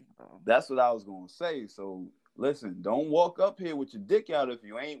the rating, though. That's what I was gonna say. So listen, don't walk up here with your dick out if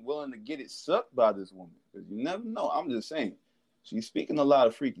you ain't willing to get it sucked by this woman, because you never know. I'm just saying, she's speaking a lot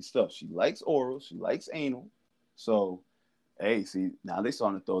of freaky stuff. She likes oral, she likes anal. So, hey, see, now they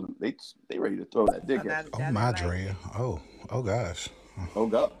starting to throw them. They ready to throw that dick at you. Oh my Drea. Oh gosh. Oh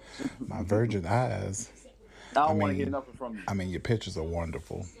God. My virgin eyes. I don't want to hear nothing from you. I mean, your pictures are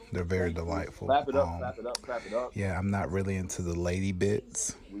wonderful. They're very delightful. Clap it up. Yeah, I'm not really into the lady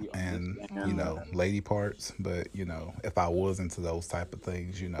bits and, lady parts. But, if I was into those type of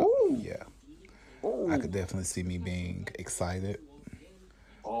things, yeah. Ooh. I could definitely see me being excited.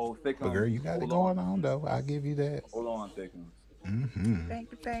 Oh, Thickums. But girl, you got it going on, though. I'll give you that. Hold on, Thickums. Mm-hmm.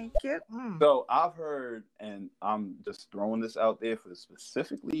 Thank you. So I've heard, and I'm just throwing this out there for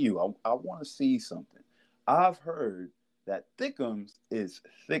specifically you. I want to see something. I've heard that Thickums is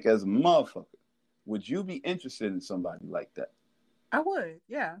thick as a motherfucker. Would you be interested in somebody like that? I would,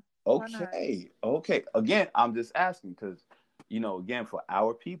 yeah. Okay. Again, I'm just asking because, again, for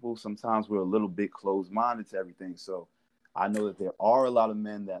our people, sometimes we're a little bit closed-minded to everything. So I know that there are a lot of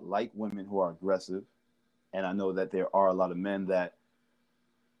men that like women who are aggressive. And I know that there are a lot of men that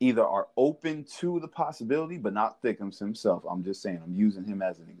either are open to the possibility, but not Thickums himself. I'm just saying, I'm using him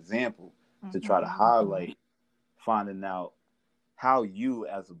as an example to try to highlight finding out how you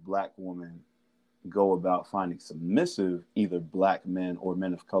as a black woman go about finding submissive either black men or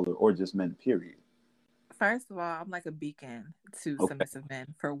men of color or just men, period. First of all, I'm like a beacon to submissive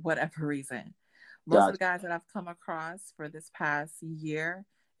men for whatever reason. Most of the guys that I've come across for this past year,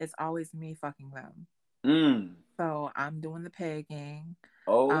 it's always me fucking them. So I'm doing the pegging.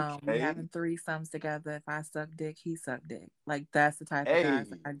 Okay. We having threesomes together. If I suck dick, he suck dick. Like that's the type of guys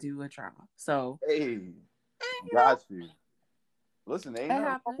that I do a trial. So got you. Listen, there ain't it nothing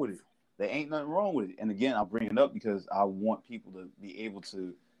wrong happens. with it. There ain't nothing wrong with it. And again, I bring it up because I want people to be able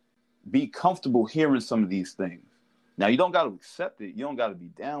to be comfortable hearing some of these things. Now, you don't got to accept it. You don't got to be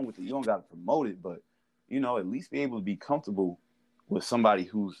down with it. You don't got to promote it. But, at least be able to be comfortable with somebody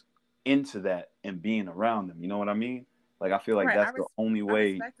who's into that and being around them. You know what I mean? Like, I feel like that's the only way.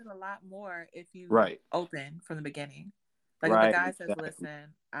 I respect it a lot more if you open from the beginning. Like, if a guy says,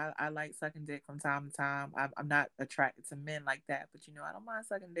 listen, I like sucking dick from time to time. I'm not attracted to men like that, but, I don't mind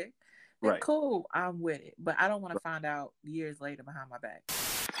sucking dick. Then cool, I'm with it. But I don't want to find out years later behind my back.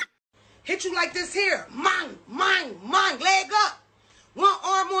 Hit you like this here. Mang, leg up. One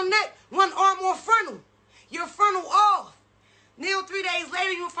arm on neck, one arm on frontal. Your frontal off. Neil, 3 days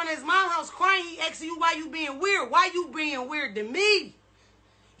later, you in front of his mom's house crying. He asking you why you being weird. Why you being weird to me?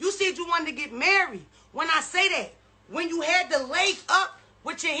 You said you wanted to get married. When I say that, when you had the leg up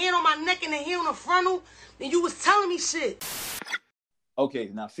with your hand on my neck and the hand on the frontal, then you was telling me shit.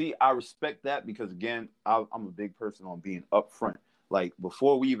 Okay, now see, I respect that because, again, I'm a big person on being upfront. Like,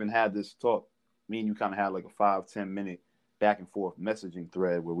 before we even had this talk, me and you kind of had like a 5-10 minute back and forth messaging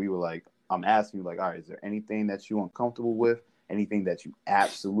thread where we were like, I'm asking you, like, all right, is there anything that you're uncomfortable with? Anything that you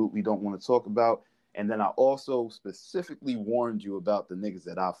absolutely don't want to talk about? And then I also specifically warned you about the niggas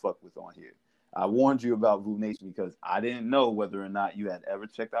that I fuck with on here. I warned you about Vu Nation because I didn't know whether or not you had ever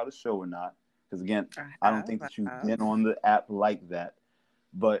checked out a show or not. Because, again, I don't think that you've been on the app like that.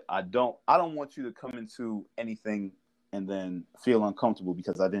 But I don't want you to come into anything and then feel uncomfortable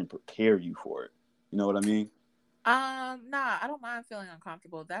because I didn't prepare you for it. You know what I mean? Nah, I don't mind feeling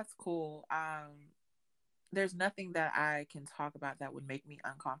uncomfortable. That's cool. There's nothing that I can talk about that would make me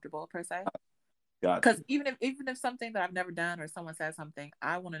uncomfortable per se. Because even if something that I've never done or someone says something,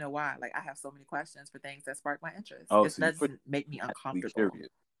 I want to know why. Like, I have so many questions for things that spark my interest. It doesn't make me uncomfortable.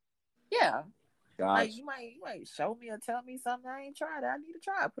 Yeah. Like, you might show me or tell me something I ain't tried. I need to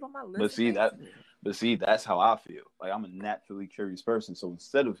try. Put on my list. But see, that's how I feel. Like, I'm a naturally curious person. So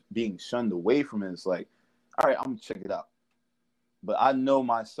instead of being shunned away from it, it's like, all right, I'm gonna check it out. But I know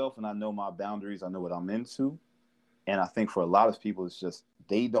myself and I know my boundaries. I know what I'm into. And I think for a lot of people, it's just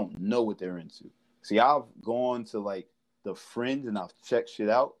they don't know what they're into. See, I've gone to like the Fringe and I've checked shit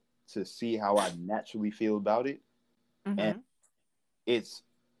out to see how I naturally feel about it. Mm-hmm. And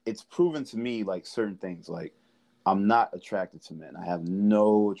it's proven to me like certain things. Like, I'm not attracted to men. I have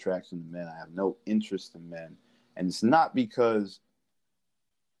no attraction to men. I have no interest in men. And it's not because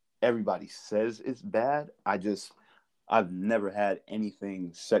everybody says it's bad. I've never had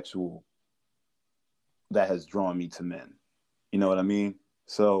anything sexual that has drawn me to men. You know what I mean?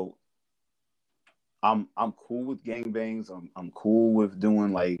 So I'm cool with gangbangs. I'm cool with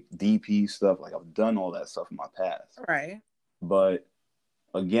doing like DP stuff. Like, I've done all that stuff in my past. Right. But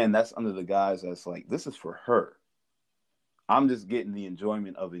again, that's under the guise that's like, this is for her. I'm just getting the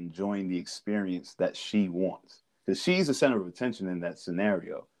enjoyment of enjoying the experience that she wants. Because she's the center of attention in that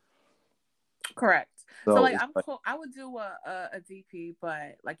scenario. Correct. So like, I'm cool. I would do a DP,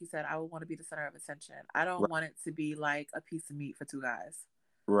 but like you said, I would want to be the center of attention. I don't want it to be like a piece of meat for two guys.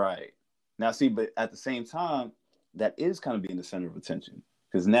 Right. Now, see, but at the same time, that is kind of being the center of attention.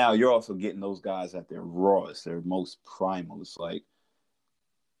 Because now you're also getting those guys at their rawest, their most primal. It's like,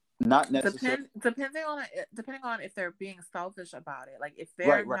 not necessarily. Depending on if they're being selfish about it. Like, if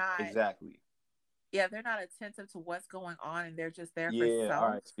they're not. Exactly. Yeah, they're not attentive to what's going on and they're just there for self. All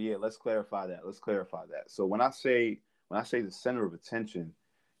right. So, yeah, let's clarify that. So when I say the center of attention,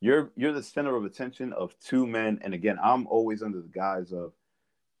 you're the center of attention of two men. And again, I'm always under the guise of,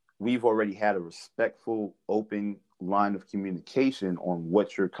 we've already had a respectful, open line of communication on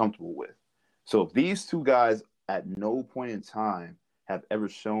what you're comfortable with. So if these two guys at no point in time have ever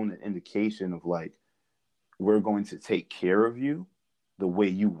shown an indication of like, we're going to take care of you the way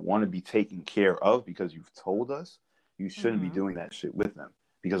you want to be taken care of because you've told us, you shouldn't be doing that shit with them.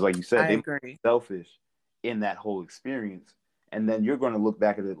 Because like you said, they might be selfish in that whole experience. And then you're going to look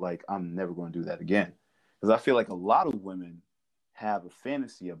back at it like, I'm never going to do that again. Because I feel like a lot of women have a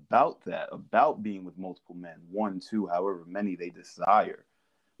fantasy about that, about being with multiple men, 1, 2, however many they desire.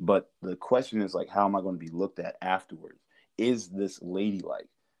 But the question is like, how am I going to be looked at afterwards? Is this ladylike?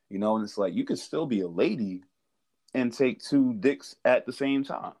 You know, and it's like, you could still be a lady and take 2 dicks at the same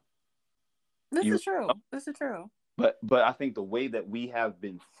time. This is true. But I think the way that we have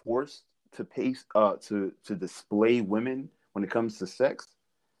been forced to to display women when it comes to sex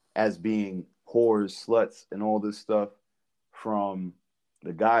as being whores, sluts, and all this stuff, from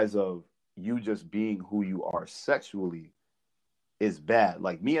the guise of you just being who you are sexually is bad.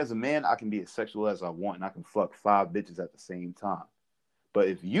 Like me as a man, I can be as sexual as I want and I can fuck 5 bitches at the same time. But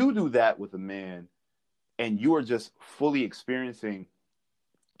if you do that with a man and you are just fully experiencing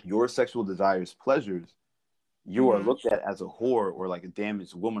your sexual desires, pleasures, you are looked at as a whore or like a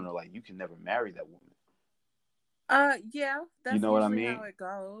damaged woman, or like you can never marry that woman. Yeah, that's you know what I mean? how it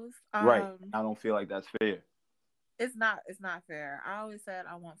goes. Right. I don't feel like that's fair. It's not fair. I always said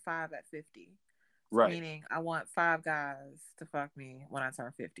I want 5 at 50. Right. Meaning I want 5 guys to fuck me when I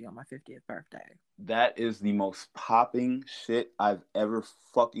turn 50 on my 50th birthday. That is the most popping shit I've ever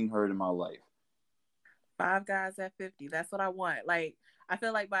fucking heard in my life. 5 guys at 50. That's what I want. Like, I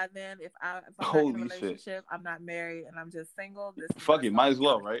feel like by then, if I'm not in a relationship, I'm not married, and I'm just single. Fuck it, might as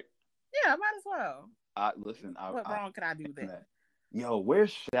well, right? Yeah, might as well. Listen, what wrong can I do then? Yo, where's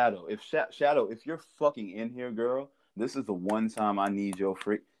Shadow? If you're fucking in here, girl, this is the one time I need your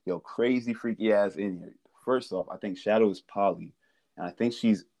crazy freaky ass in here. First off, I think Shadow is poly, and I think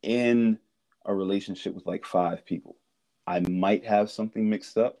she's in a relationship with like 5 people. I might have something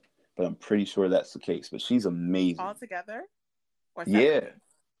mixed up, but I'm pretty sure that's the case. But she's amazing. All together? Yeah,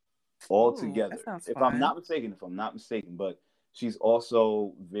 all together. That sounds if fun. I'm not mistaken, but she's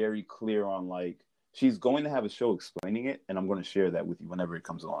also very clear on like she's going to have a show explaining it, and I'm going to share that with you whenever it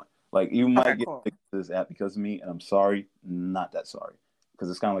comes on. Like you might get to this app because of me, and I'm sorry, not that sorry, because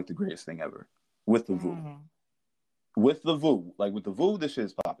it's kind of like the greatest thing ever with the VOO. With the VOO, like with the VOO, this shit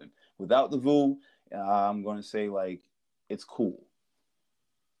is popping. Without the VOO, I'm going to say like it's cool.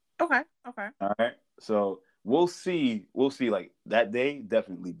 Okay. All right. So we'll see like that day,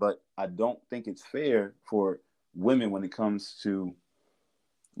 definitely. But I don't think it's fair for women when it comes to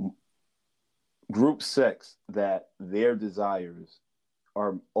group sex that their desires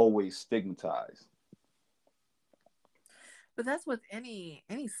are always stigmatized. But that's with any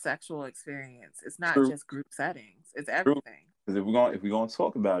sexual experience. It's not just group settings. It's everything. Because if we're going to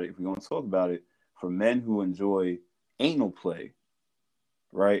talk about it, for men who enjoy anal play,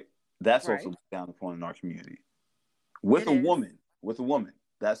 right? That's also down upon in our community. With a woman.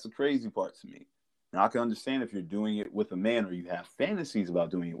 That's the crazy part to me. Now I can understand if you're doing it with a man or you have fantasies about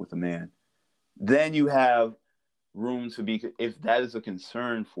doing it with a man, then you have room to be, if that is a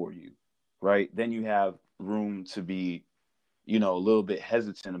concern for you, right? Then you have room to be, a little bit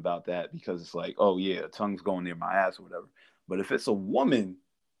hesitant about that because it's like, oh yeah, a tongue's going near my ass or whatever. But if it's a woman,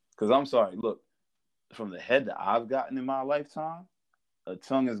 because I'm sorry, look, from the head that I've gotten in my lifetime, a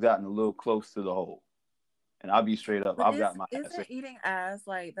tongue has gotten a little close to the hole. And I'll be straight up. I've got my ass. Isn't eating ass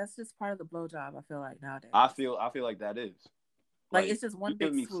like that's just part of the blowjob? I feel like nowadays. I feel like that is. Like it's just one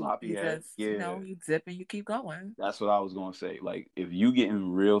big swoop. Sloppy head. You dip and you keep going. That's what I was gonna say. Like if you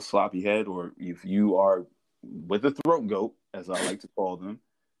getting real sloppy head, or if you are with a throat goat, as I like to call them,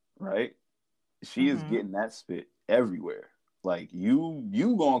 right? She is getting that spit everywhere. Like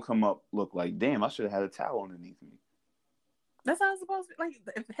you gonna come up look like, damn, I should have had a towel underneath me. That's how it's supposed to be.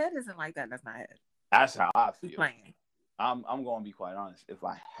 Like if head isn't like that, that's not head. That's how I feel. Playing. I'm going to be quite honest. If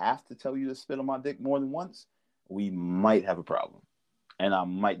I have to tell you to spit on my dick more than once, we might have a problem, and I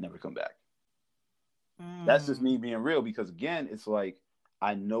might never come back. That's just me being real, because again, it's like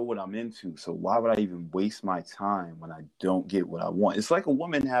I know what I'm into, so why would I even waste my time when I don't get what I want? It's like a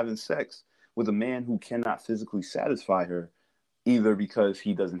woman having sex with a man who cannot physically satisfy her, either because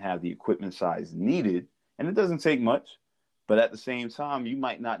he doesn't have the equipment size needed, and it doesn't take much. But at the same time, you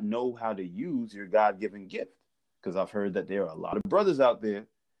might not know how to use your God-given gift. Because I've heard that there are a lot of brothers out there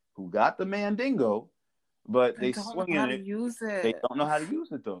who got the mandingo, but they swing in it. They don't know how to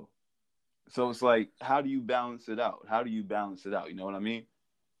use it, though. So it's like, how do you balance it out? You know what I mean?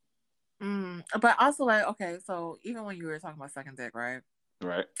 But also, like, okay, so even when you were talking about sucking dick, right?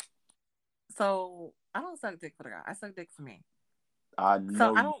 Right. So I don't suck dick for the guy. I suck dick for me. I know.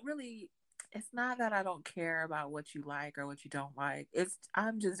 So I don't really... It's not that I don't care about what you like or what you don't like.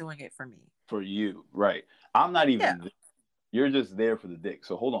 I'm just doing it for me. For you, right. I'm not even there. You're just there for the dick.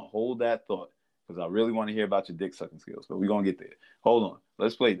 So hold that thought, because I really want to hear about your dick sucking skills, but we're going to get there. Hold on.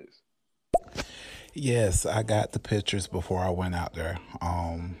 Let's play this. Yes, I got the pictures before I went out there.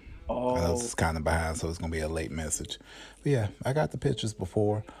 I was kind of behind, so it's going to be a late message. But yeah, I got the pictures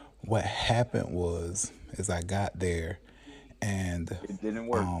before. What happened is I got there and it didn't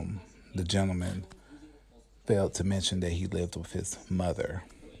work. The gentleman failed to mention that he lived with his mother.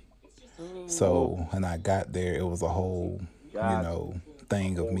 So when I got there, it was a whole,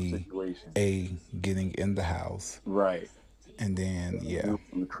 thing of me, getting in the house. Right. And then, it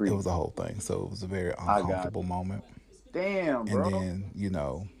was a whole thing. So it was a very uncomfortable moment. Damn, bro. And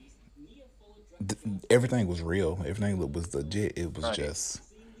then, everything was real. Everything was legit. It was just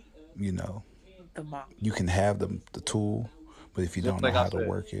you know, the mom. You can have the tool, but if you don't know how to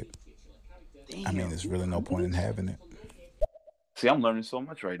work it, damn. I mean, there's really no point in having it. See, I'm learning so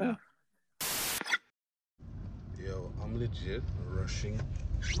much right now. Yo, I'm legit rushing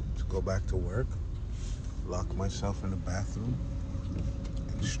to go back to work, lock myself in the bathroom,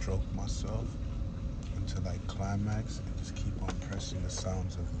 and stroke myself until I climax and just keep on pressing the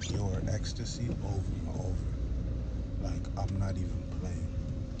sounds of pure ecstasy over and over. Like, I'm not even playing.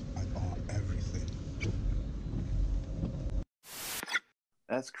 I want everything.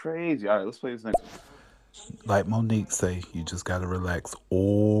 That's crazy. All right, let's play this next one. Like Monique say, you just gotta relax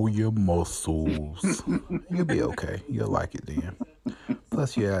all your muscles. You'll be okay. You'll like it then.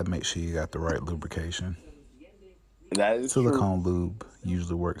 Plus, you gotta make sure you got the right lubrication. That is Silicone true. lube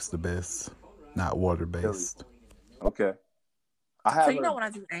usually works the best, not water-based. Okay. So you know when I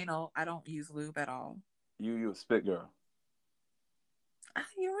do anal, I don't use lube at all. You a spit girl.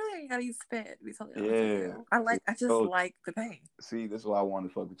 You really ain't gotta use spit. To be totally honest with you. I just like the pain. See, this is why I want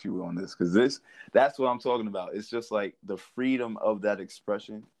to fuck with you on this, because that's what I'm talking about. It's just like the freedom of that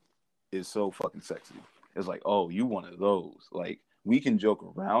expression is so fucking sexy. It's like, oh, you one of those. Like, we can joke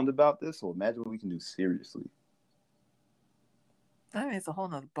around about this, so imagine what we can do seriously. I mean, it's a whole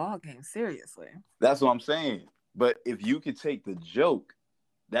nother ball game. Seriously, that's what I'm saying. But if you could take the joke,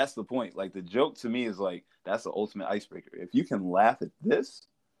 that's the point. Like, the joke to me is like, that's the ultimate icebreaker. If you can laugh at this,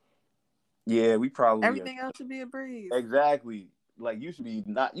 yeah, we probably everything else should be a breeze. Exactly. Like, you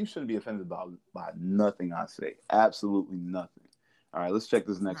shouldn't be offended by nothing I say. Absolutely nothing. All right, let's check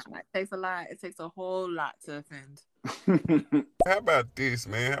this next one. It takes a lot. It takes a whole lot to offend. How about this,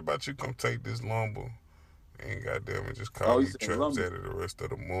 man? How about you come take this lumber and goddamn it, just call me Traps at it the rest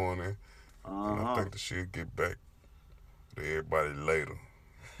of the morning. And I think that she'll get back to everybody later.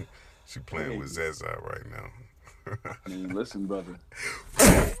 She playing with Zaza right now. I mean, listen, brother.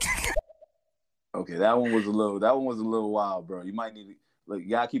 Okay, that one was a little wild, bro. You might need to, look, you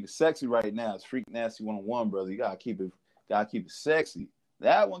gotta keep it sexy right now. It's Freak Nasty 101, brother. You gotta keep it sexy.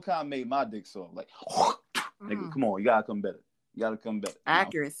 That one kind of made my dick soft. Like, nigga, come on, you gotta come better.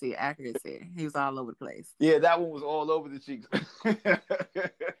 Accuracy. He was all over the place. Yeah, that one was all over the cheeks.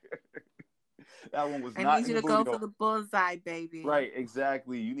 That one was not. I need you to go for the bullseye, baby. Right,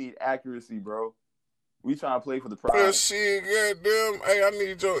 exactly. You need accuracy, bro. We trying to play for the prize. Well, shit, goddamn. Hey, I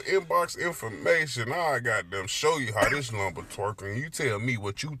need your inbox information. I goddamn show you how this lumber twerking. You tell me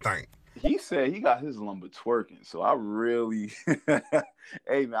what you think. He said he got his lumber twerking, so I really.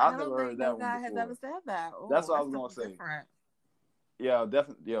 Hey man, I've never heard that one before. Has ever said that. Ooh, that's what I was gonna say. Different. Yeah,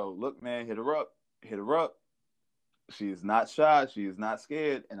 definitely. Yo, look, man, hit her up. She is not shy. She is not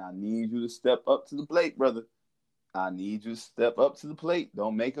scared, and I need you to step up to the plate, brother. I need you to step up to the plate.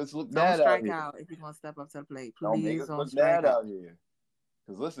 Don't make us look bad out here. Don't strike out if you're going to step up to the plate. Please don't make us look bad out here.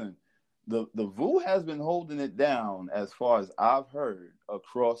 Because listen, the VU has been holding it down as far as I've heard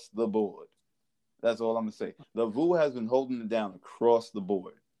across the board. That's all I'm going to say. The VU has been holding it down across the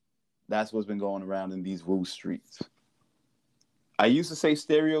board. That's what's been going around in these VU streets. I used to say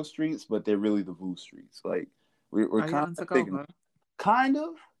stereo streets, but they're really the VU streets. Like, we're kind of thinking, kind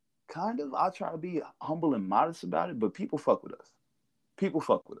of. I try to be humble and modest about it, but people fuck with us.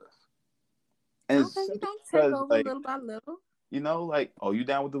 And okay, you don't take over like, little by little. You know, like, oh, you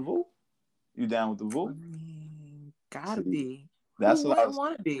down with the VU? Gotta be. That's what I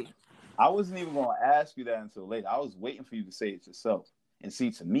want to be. I wasn't even going to ask you that until later. I was waiting for you to say it yourself. And see,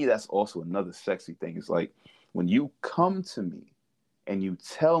 to me, that's also another sexy thing. It's like when you come to me and you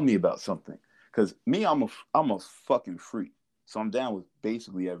tell me about something. Because me, I'm a fucking freak. So I'm down with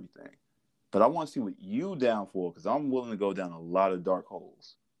basically everything. But I want to see what you down for, because I'm willing to go down a lot of dark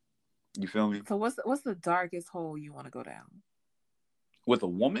holes. You feel me? So what's the darkest hole you want to go down? With a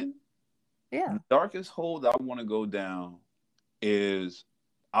woman? Yeah. The darkest hole that I want to go down is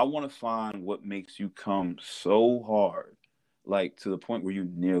I want to find what makes you come so hard, like to the point where you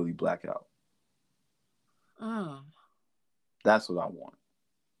nearly black out. That's what I want.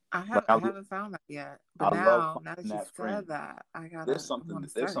 I haven't found that yet. But now that you said that, I gotta. There's something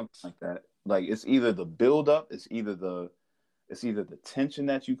like that. Like, it's either the build up, it's either the tension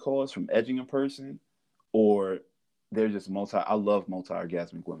that you cause from edging a person, or they're just I love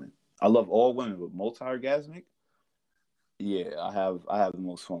multi-orgasmic women. I love all women, but multi-orgasmic, yeah, I have the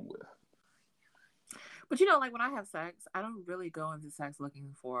most fun with. But you know, like when I have sex, I don't really go into sex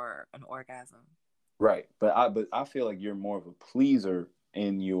looking for an orgasm. Right, but I feel like you're more of a pleaser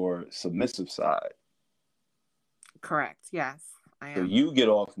in your submissive side. Correct. Yes, I am. So you get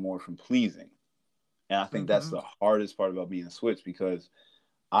off more from pleasing. And I think that's the hardest part about being a switch, because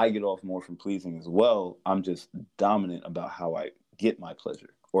I get off more from pleasing as well. I'm just dominant about how I get my pleasure.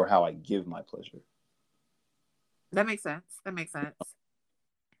 or how I give my pleasure. That makes sense.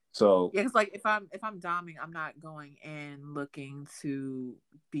 So yeah, because like if I'm doming, I'm not going and looking to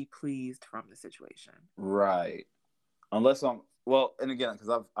be pleased from the situation. Right. Unless I'm and again,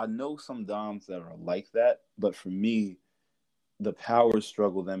 because I know some doms that are like that, but for me, the power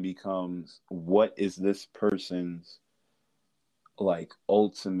struggle then becomes, what is this person's like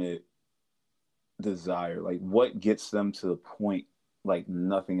ultimate desire? Like, what gets them to the point like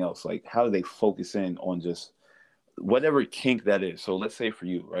nothing else? Like, how do they focus in on just whatever kink that is? So let's say for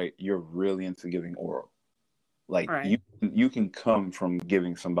you, right, you're really into giving oral. Like right. you can come from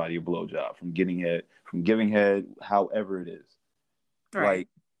giving somebody a blowjob, from giving head, however it is. Right. Like,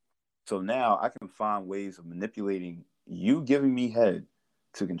 so now I can find ways of manipulating you giving me head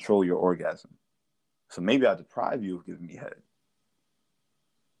to control your orgasm. So maybe I deprive you of giving me head.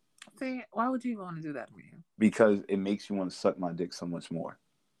 See, why would you want to do that to me? Because it makes you want to suck my dick so much more.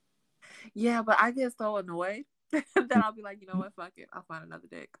 Yeah, but I get so annoyed that I'll be like, you know what, fuck it, I'll find another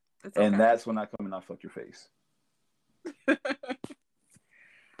dick. It's okay. And that's when I come and I fuck your face.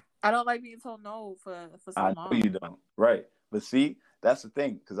 I don't like being told no for so long. I know you don't, right? But see, that's the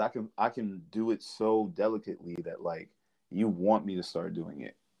thing, because I can do it so delicately that like you want me to start doing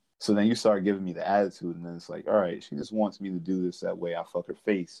it. So then you start giving me the attitude, and then it's like, all right, she just wants me to do this that way. I fuck her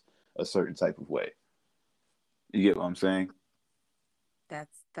face a certain type of way. You get what I'm saying? That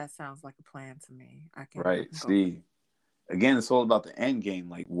sounds like a plan to me. Right. See, again, it's all about the end game.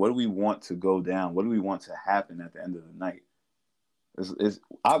 Like, what do we want to go down? What do we want to happen at the end of the night? It's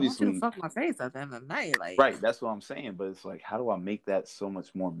obviously, I want you to fuck my face at the end of the night, like, right. That's what I'm saying. But it's like, how do I make that so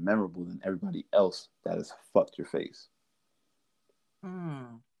much more memorable than everybody else that has fucked your face?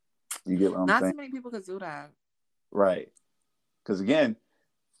 You get what I'm saying? Not too many people could do that, right? Because again,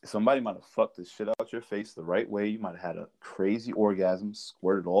 somebody might have fucked the shit out your face the right way. You might have had a crazy orgasm,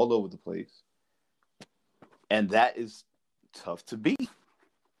 squirted all over the place, and that is tough to beat.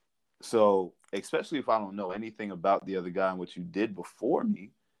 So, especially if I don't know anything about the other guy and what you did before me,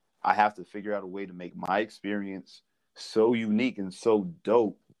 I have to figure out a way to make my experience so unique and so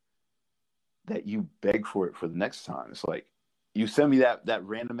dope that you beg for it for the next time. It's like, you send me that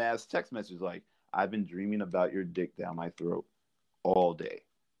random ass text message like, I've been dreaming about your dick down my throat all day.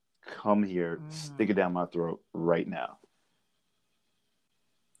 Come here, stick it down my throat right now.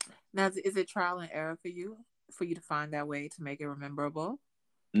 Now, is it trial and error for you to find that way to make it memorable?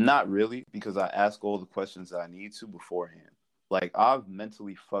 Not really, because I ask all the questions that I need to beforehand. Like, I've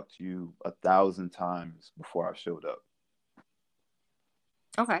mentally fucked you 1,000 times before I showed up.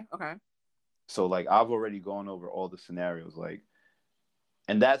 Okay. So, like, I've already gone over all the scenarios, like,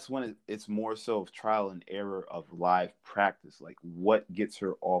 and that's when it's more so of trial and error of live practice. Like, what gets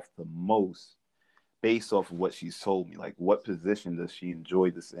her off the most based off of what she's told me? Like, what position does she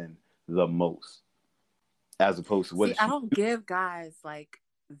enjoy this in the most? As opposed to what I don't give guys like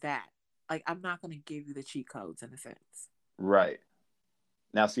that. Like, I'm not going to give you the cheat codes in a sense. Right.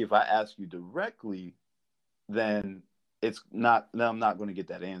 Now, see, if I ask you directly, then I'm not going to get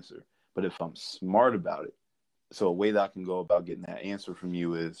that answer. But if I'm smart about it, so a way that I can go about getting that answer from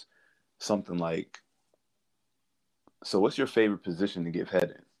you is something like, so what's your favorite position to give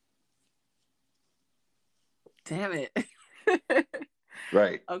head in? Damn it.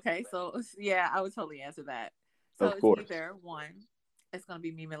 Right. Okay, so yeah, I would totally answer that. So of course. It's either one, it's going to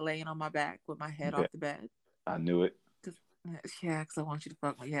be me laying on my back with my head off the bed. I knew it. Yeah, because I want you to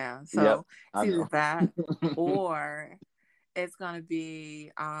fuck me. Yeah. So it's either that or it's going to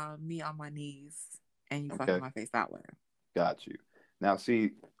be me on my knees and you fucking my face that way. Got you. Now,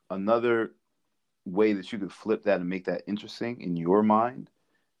 see, another way that you could flip that and make that interesting in your mind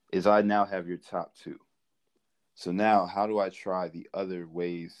is I now have your top two. So now how do I try the other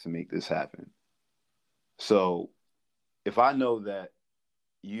ways to make this happen? So if I know that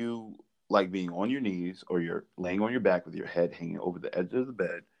you like being on your knees or you're laying on your back with your head hanging over the edge of the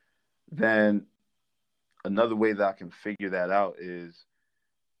bed, then another way that I can figure that out is,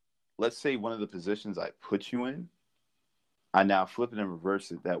 let's say one of the positions I put you in, I now flip it and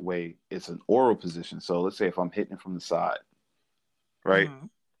reverse it. That way it's an oral position. So let's say if I'm hitting it from the side, right? Mm-hmm.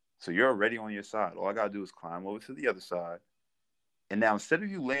 So you're already on your side. All I got to do is climb over to the other side. And now instead of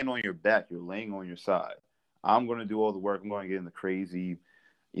you laying on your back, you're laying on your side. I'm going to do all the work. I'm going to get in the crazy,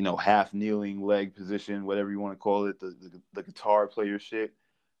 half kneeling leg position, whatever you want to call it, the guitar player shit.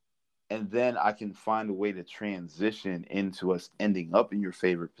 And then I can find a way to transition into us ending up in your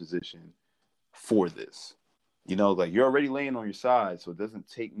favorite position for this. Like you're already laying on your side, so it doesn't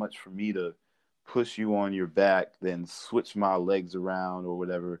take much for me to push you on your back, then switch my legs around or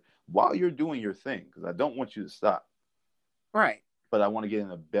whatever while you're doing your thing, because I don't want you to stop. Right. but I want to get in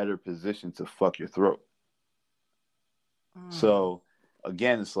a better position to fuck your throat. So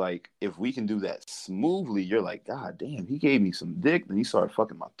again, it's like, if we can do that smoothly, you're like, God damn, he gave me some dick, then he started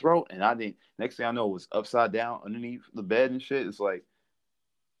fucking my throat, and I didn't. Next thing I know, it was upside down underneath the bed and shit. It's like,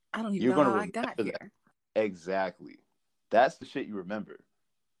 I don't even know how I got here. Exactly. That's the shit you remember.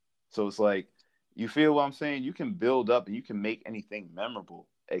 So it's like, you feel what I'm saying? You can build up and you can make anything memorable,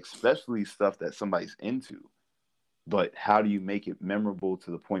 especially stuff that somebody's into. But how do you make it memorable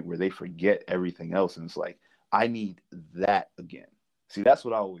to the point where they forget everything else? And it's like, I need that again. See, that's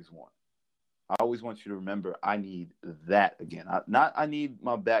what I always want. I always want you to remember, I need that again. I need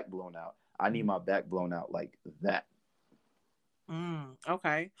my back blown out. I need my back blown out like that.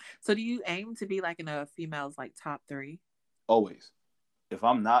 Okay. So do you aim to be like in a female's like top 3? Always. If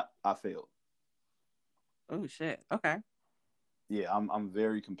I'm not, I failed. Oh shit. Okay. Yeah, I'm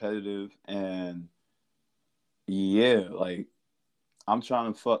very competitive, and yeah, like I'm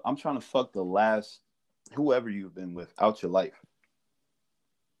trying to fuck the last whoever you've been with out your life.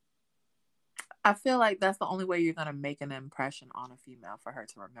 I feel like that's the only way you're gonna make an impression on a female for her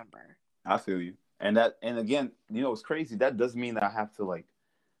to remember. I feel you. And again, you know, it's crazy. That doesn't mean that I have to like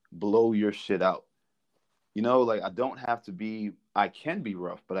blow your shit out. You know, like I can be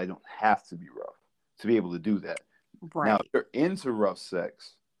rough, but I don't have to be rough to be able to do that. Right. Now, if you're into rough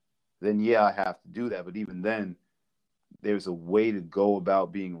sex, then yeah, I have to do that. But even then, there's a way to go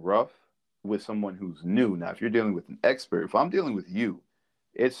about being rough with someone who's new. Now, if you're dealing with an expert, if I'm dealing with you,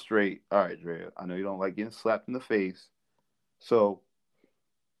 it's straight. All right, Drea, I know you don't like getting slapped in the face. So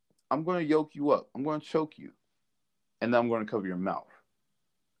I'm going to yoke you up. I'm going to choke you. And then I'm going to cover your mouth.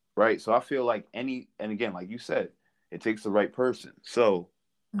 Right? So I feel like and again, like you said, it takes the right person. So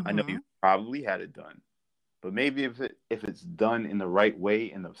I know you probably had it done. But maybe if it's done in the right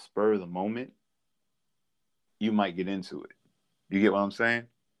way, in the spur of the moment, you might get into it. You get what I'm saying?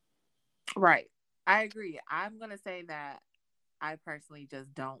 Right. I agree. I'm going to say that I personally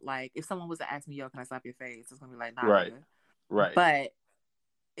just don't like, if someone was to ask me, yo, can I slap your face? It's going to be like, nah. Right. Right. But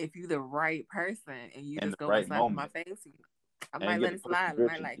if you're the right person and you just go and slap my face, I might let it slide. I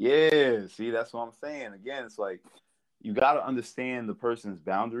might like it. See, that's what I'm saying. Again, it's like, you got to understand the person's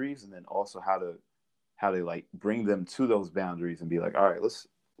boundaries, and then also how to like bring them to those boundaries and be like, all right, let's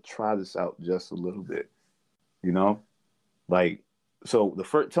try this out just a little bit. You know? Like, so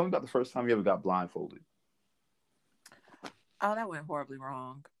tell me about the first time you ever got blindfolded. Oh, that went horribly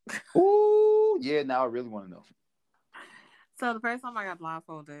wrong. Ooh, yeah, now I really want to know. So the first time I got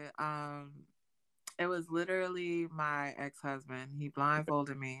blindfolded, it was literally my ex-husband. He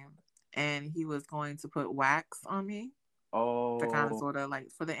blindfolded me, and he was going to put wax on me. Oh. To kind of sort of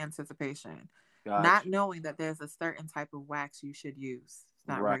like for the anticipation. Gotcha. Not knowing that there's a certain type of wax you should use. It's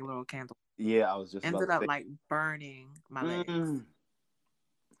not regular old candle. Yeah, I was just ended up like burning my legs.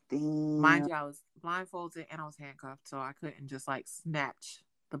 Damn. Mind you, I was blindfolded and I was handcuffed, so I couldn't just like snatch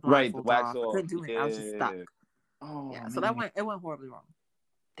the blindfold off. I couldn't do it. I was just stuck. Oh, yeah. Man. So it went horribly wrong.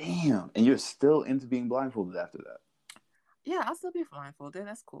 Damn. And you're still into being blindfolded after that? Yeah, I'll still be blindfolded.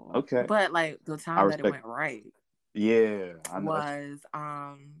 That's cool. Okay. But like the time that it went right. Yeah. I know. Was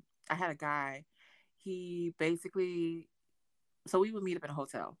I had a guy. He basically, so we would meet up in a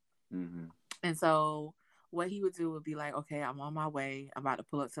hotel. Mm-hmm. And so what he would do would be like, okay, I'm on my way. I'm about to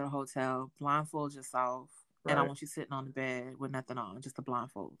pull up to the hotel. Blindfold yourself. Right. And I want you sitting on the bed with nothing on, just a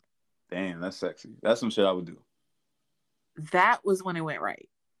blindfold. Damn, that's sexy. That's some shit I would do. That was when it went right.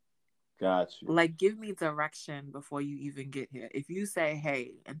 Got you. Like, give me direction before you even get here. If you say,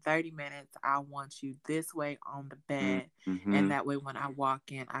 hey, in 30 minutes, I want you this way on the bed. Mm-hmm. And that way when I walk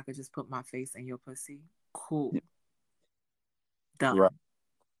in, I could just put my face in your pussy. Cool. Yeah. Done. Right.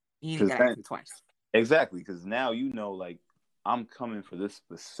 You ain't got to ask me twice. Exactly. Because now you know, like, I'm coming for this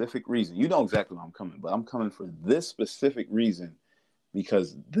specific reason. You know exactly why I'm coming, but I'm coming for this specific reason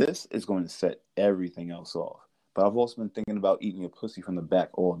because this is going to set everything else off. But I've also been thinking about eating your pussy from the back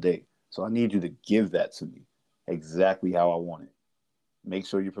all day. So I need you to give that to me exactly how I want it. Make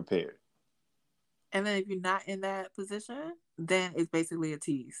sure you're prepared. And then if you're not in that position, then it's basically a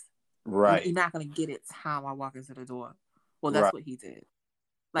tease. Right. You're not going to get it time I walk into the door. Well, that's what he did.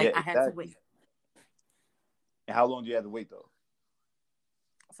 Like, yeah, I had to wait. And how long do you have to wait, though?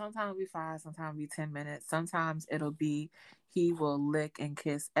 Sometimes it'll be 5, sometimes it'll be 10 minutes. Sometimes it'll be he will lick and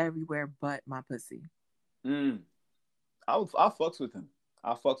kiss everywhere but my pussy. I'll fucks with him.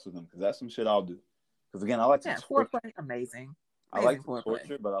 I'll fucks with him because that's some shit I'll do. Because again, I like to torture. Foreplay, amazing. I like to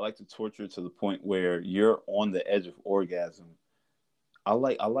torture, but I like to torture to the point where you're on the edge of orgasm. I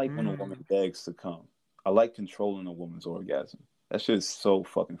like when a woman begs to come. I like controlling a woman's orgasm. That shit is so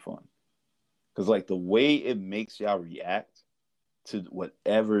fucking fun. Because like the way it makes y'all react to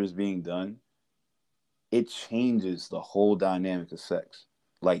whatever is being done, it changes the whole dynamic of sex.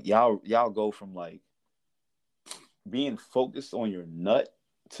 Like y'all go from like being focused on your nut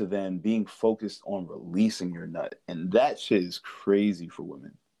to then being focused on releasing your nut. And that shit is crazy for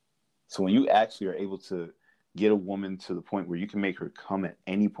women. So when you actually are able to get a woman to the point where you can make her come at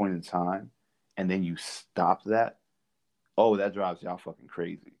any point in time, and then you stop that, oh, that drives y'all fucking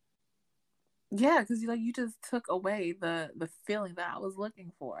crazy. Yeah, because you just took away the feeling that I was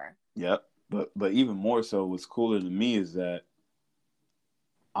looking for. Yep. But even more so, what's cooler to me is that,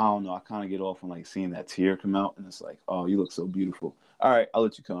 I don't know, I kind of get off on like seeing that tear come out, and it's like, oh, you look so beautiful. All right, I'll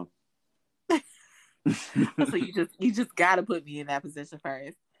let you come. So you just gotta put me in that position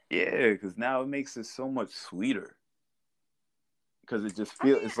first. Yeah, because now it makes it so much sweeter. Because it just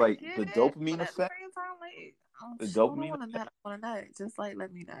feels, it's like the dopamine effect. The dopamine effect. I want to nut. Just like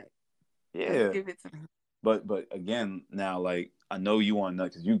let me nut. Yeah. Just give it to me. But again, now like I know you want to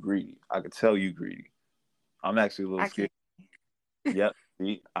nut because you greedy. I could tell you greedy. I'm actually a little scared. Yep,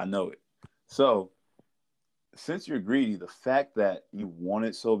 see, I know it. So since you're greedy, the fact that you want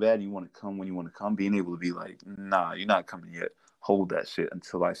it so bad, you want to come when you want to come, being able to be like, nah, you're not coming yet. Hold that shit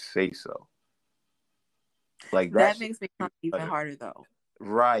until I say so. Like that makes me come even harder though.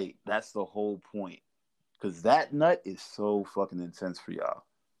 Right. That's the whole point. Because that nut is so fucking intense for y'all.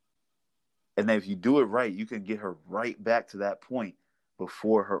 And then if you do it right, you can get her right back to that point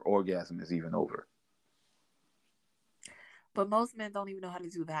before her orgasm is even over. But most men don't even know how to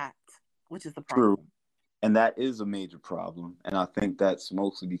do that, which is the problem. True. And that is a major problem. And I think that's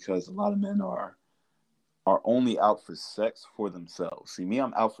mostly because a lot of men are only out for sex for themselves. See, me,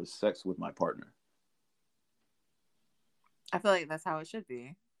 I'm out for sex with my partner. I feel like that's how it should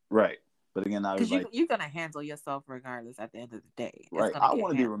be. Right. But again, because you're going to handle yourself regardless at the end of the day. Right. I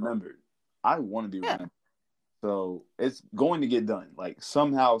want to be remembered. I want to be remembered. So it's going to get done, like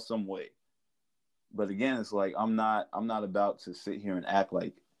somehow, some way. But again, it's like I'm not about to sit here and act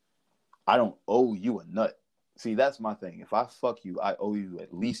like I don't owe you a nut. See, that's my thing. If I fuck you, I owe you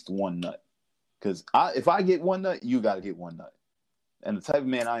at least one nut. Because if I get one nut, you got to get one nut. And the type of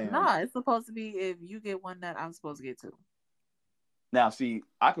man I am. Nah, it's supposed to be if you get one nut, I'm supposed to get two. Now, see,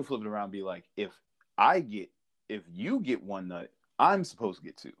 I can flip it around and be like, if you get one nut, I'm supposed to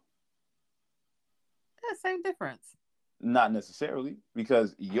get two. Yeah, same difference. Not necessarily,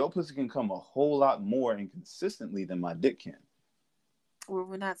 because your pussy can come a whole lot more and consistently than my dick can. Well,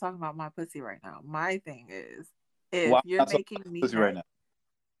 we're not talking about my pussy right now. My thing is, if you're making me pussy right now,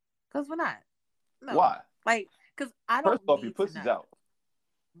 because we're not. No. Why? Like, because I don't. First off, your pussy's out.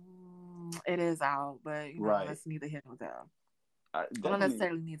 It is out, but right. That's neither here nor there. I don't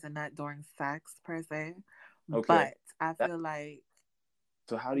necessarily need to nut during sex per se, but I feel like.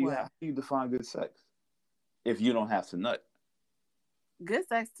 So how do you define good sex if you don't have to nut? Good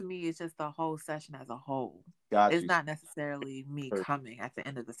sex to me is just the whole session as a whole. It's not necessarily me coming at the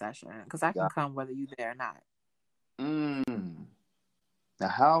end of the session because I can come whether you're there or not. Now,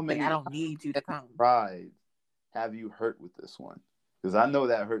 how many? I don't need you to come. Pride have you hurt with this one? Because I know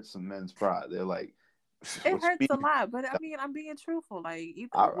that hurts some men's pride. They're like, it hurts a lot, but I mean, I'm being truthful. Like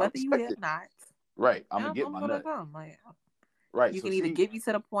whether you hit or not, right? I'm gonna get my nut. Come. Like, right. You can either get me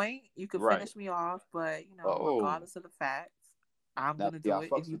to the point, you can finish me off, but regardless of the facts, I'm gonna do it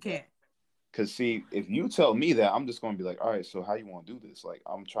if you can't. Because see, if you tell me that, I'm just gonna be like, all right, so how you want to do this? Like,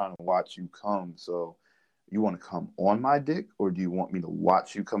 I'm trying to watch you come. So, you want to come on my dick, or do you want me to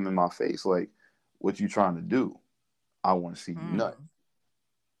watch you come in my face? Like, what you trying to do? I want to see you nut.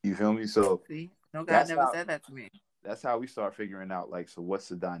 You feel me? So, no guy never said that to me. That's how we start figuring out. Like, so what's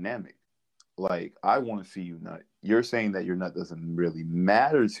the dynamic? Like, I want to see you nut. You're saying that your nut doesn't really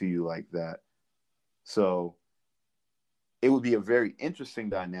matter to you like that. So it would be a very interesting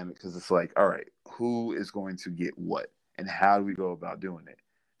dynamic because it's like, all right, who is going to get what? And how do we go about doing it?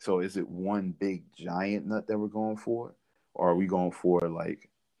 So is it one big giant nut that we're going for? Or are we going for like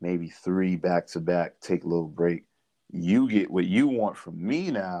maybe 3 back-to-back, take a little break? You get what you want from me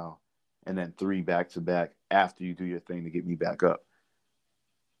now, and then 3 back-to-back after you do your thing to get me back up.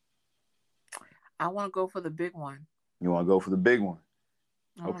 I want to go for the big one. You want to go for the big one?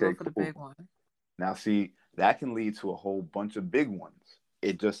 I want to go for the big one. Now, see, that can lead to a whole bunch of big ones.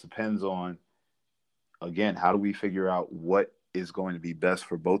 It just depends on, again, how do we figure out what is going to be best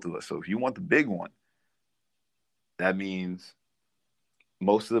for both of us? So if you want the big one, that means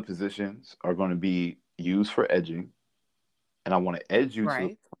most of the positions are going to be used for edging. And I want to edge you to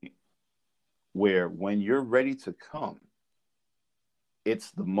the point where when you're ready to come, it's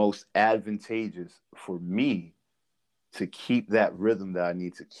the most advantageous for me to keep that rhythm that I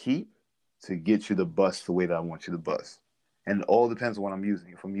need to keep to get you to bust the way that I want you to bust. And it all depends on what I'm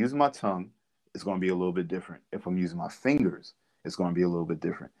using. If I'm using my tongue, it's going to be a little bit different. If I'm using my fingers, it's going to be a little bit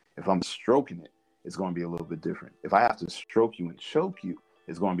different. If I'm stroking it, it's going to be a little bit different. If I have to stroke you and choke you,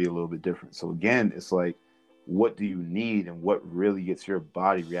 it's going to be a little bit different. So again, it's like, what do you need and what really gets your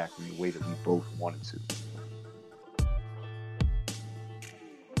body reacting the way that we both want it to?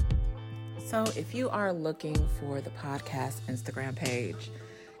 So if you are looking for the podcast Instagram page,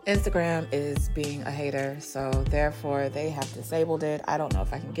 Instagram is being a hater, so therefore they have disabled it. I don't know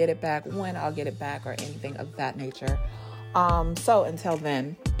if I can get it back, when I'll get it back, or anything of that nature. So until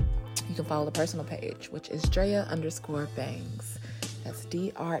then, you can follow the personal page, which is Dreyah_Bangs. That's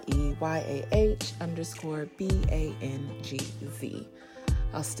DREYAH_BANGZ.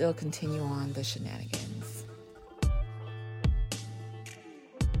 I'll still continue on the shenanigans.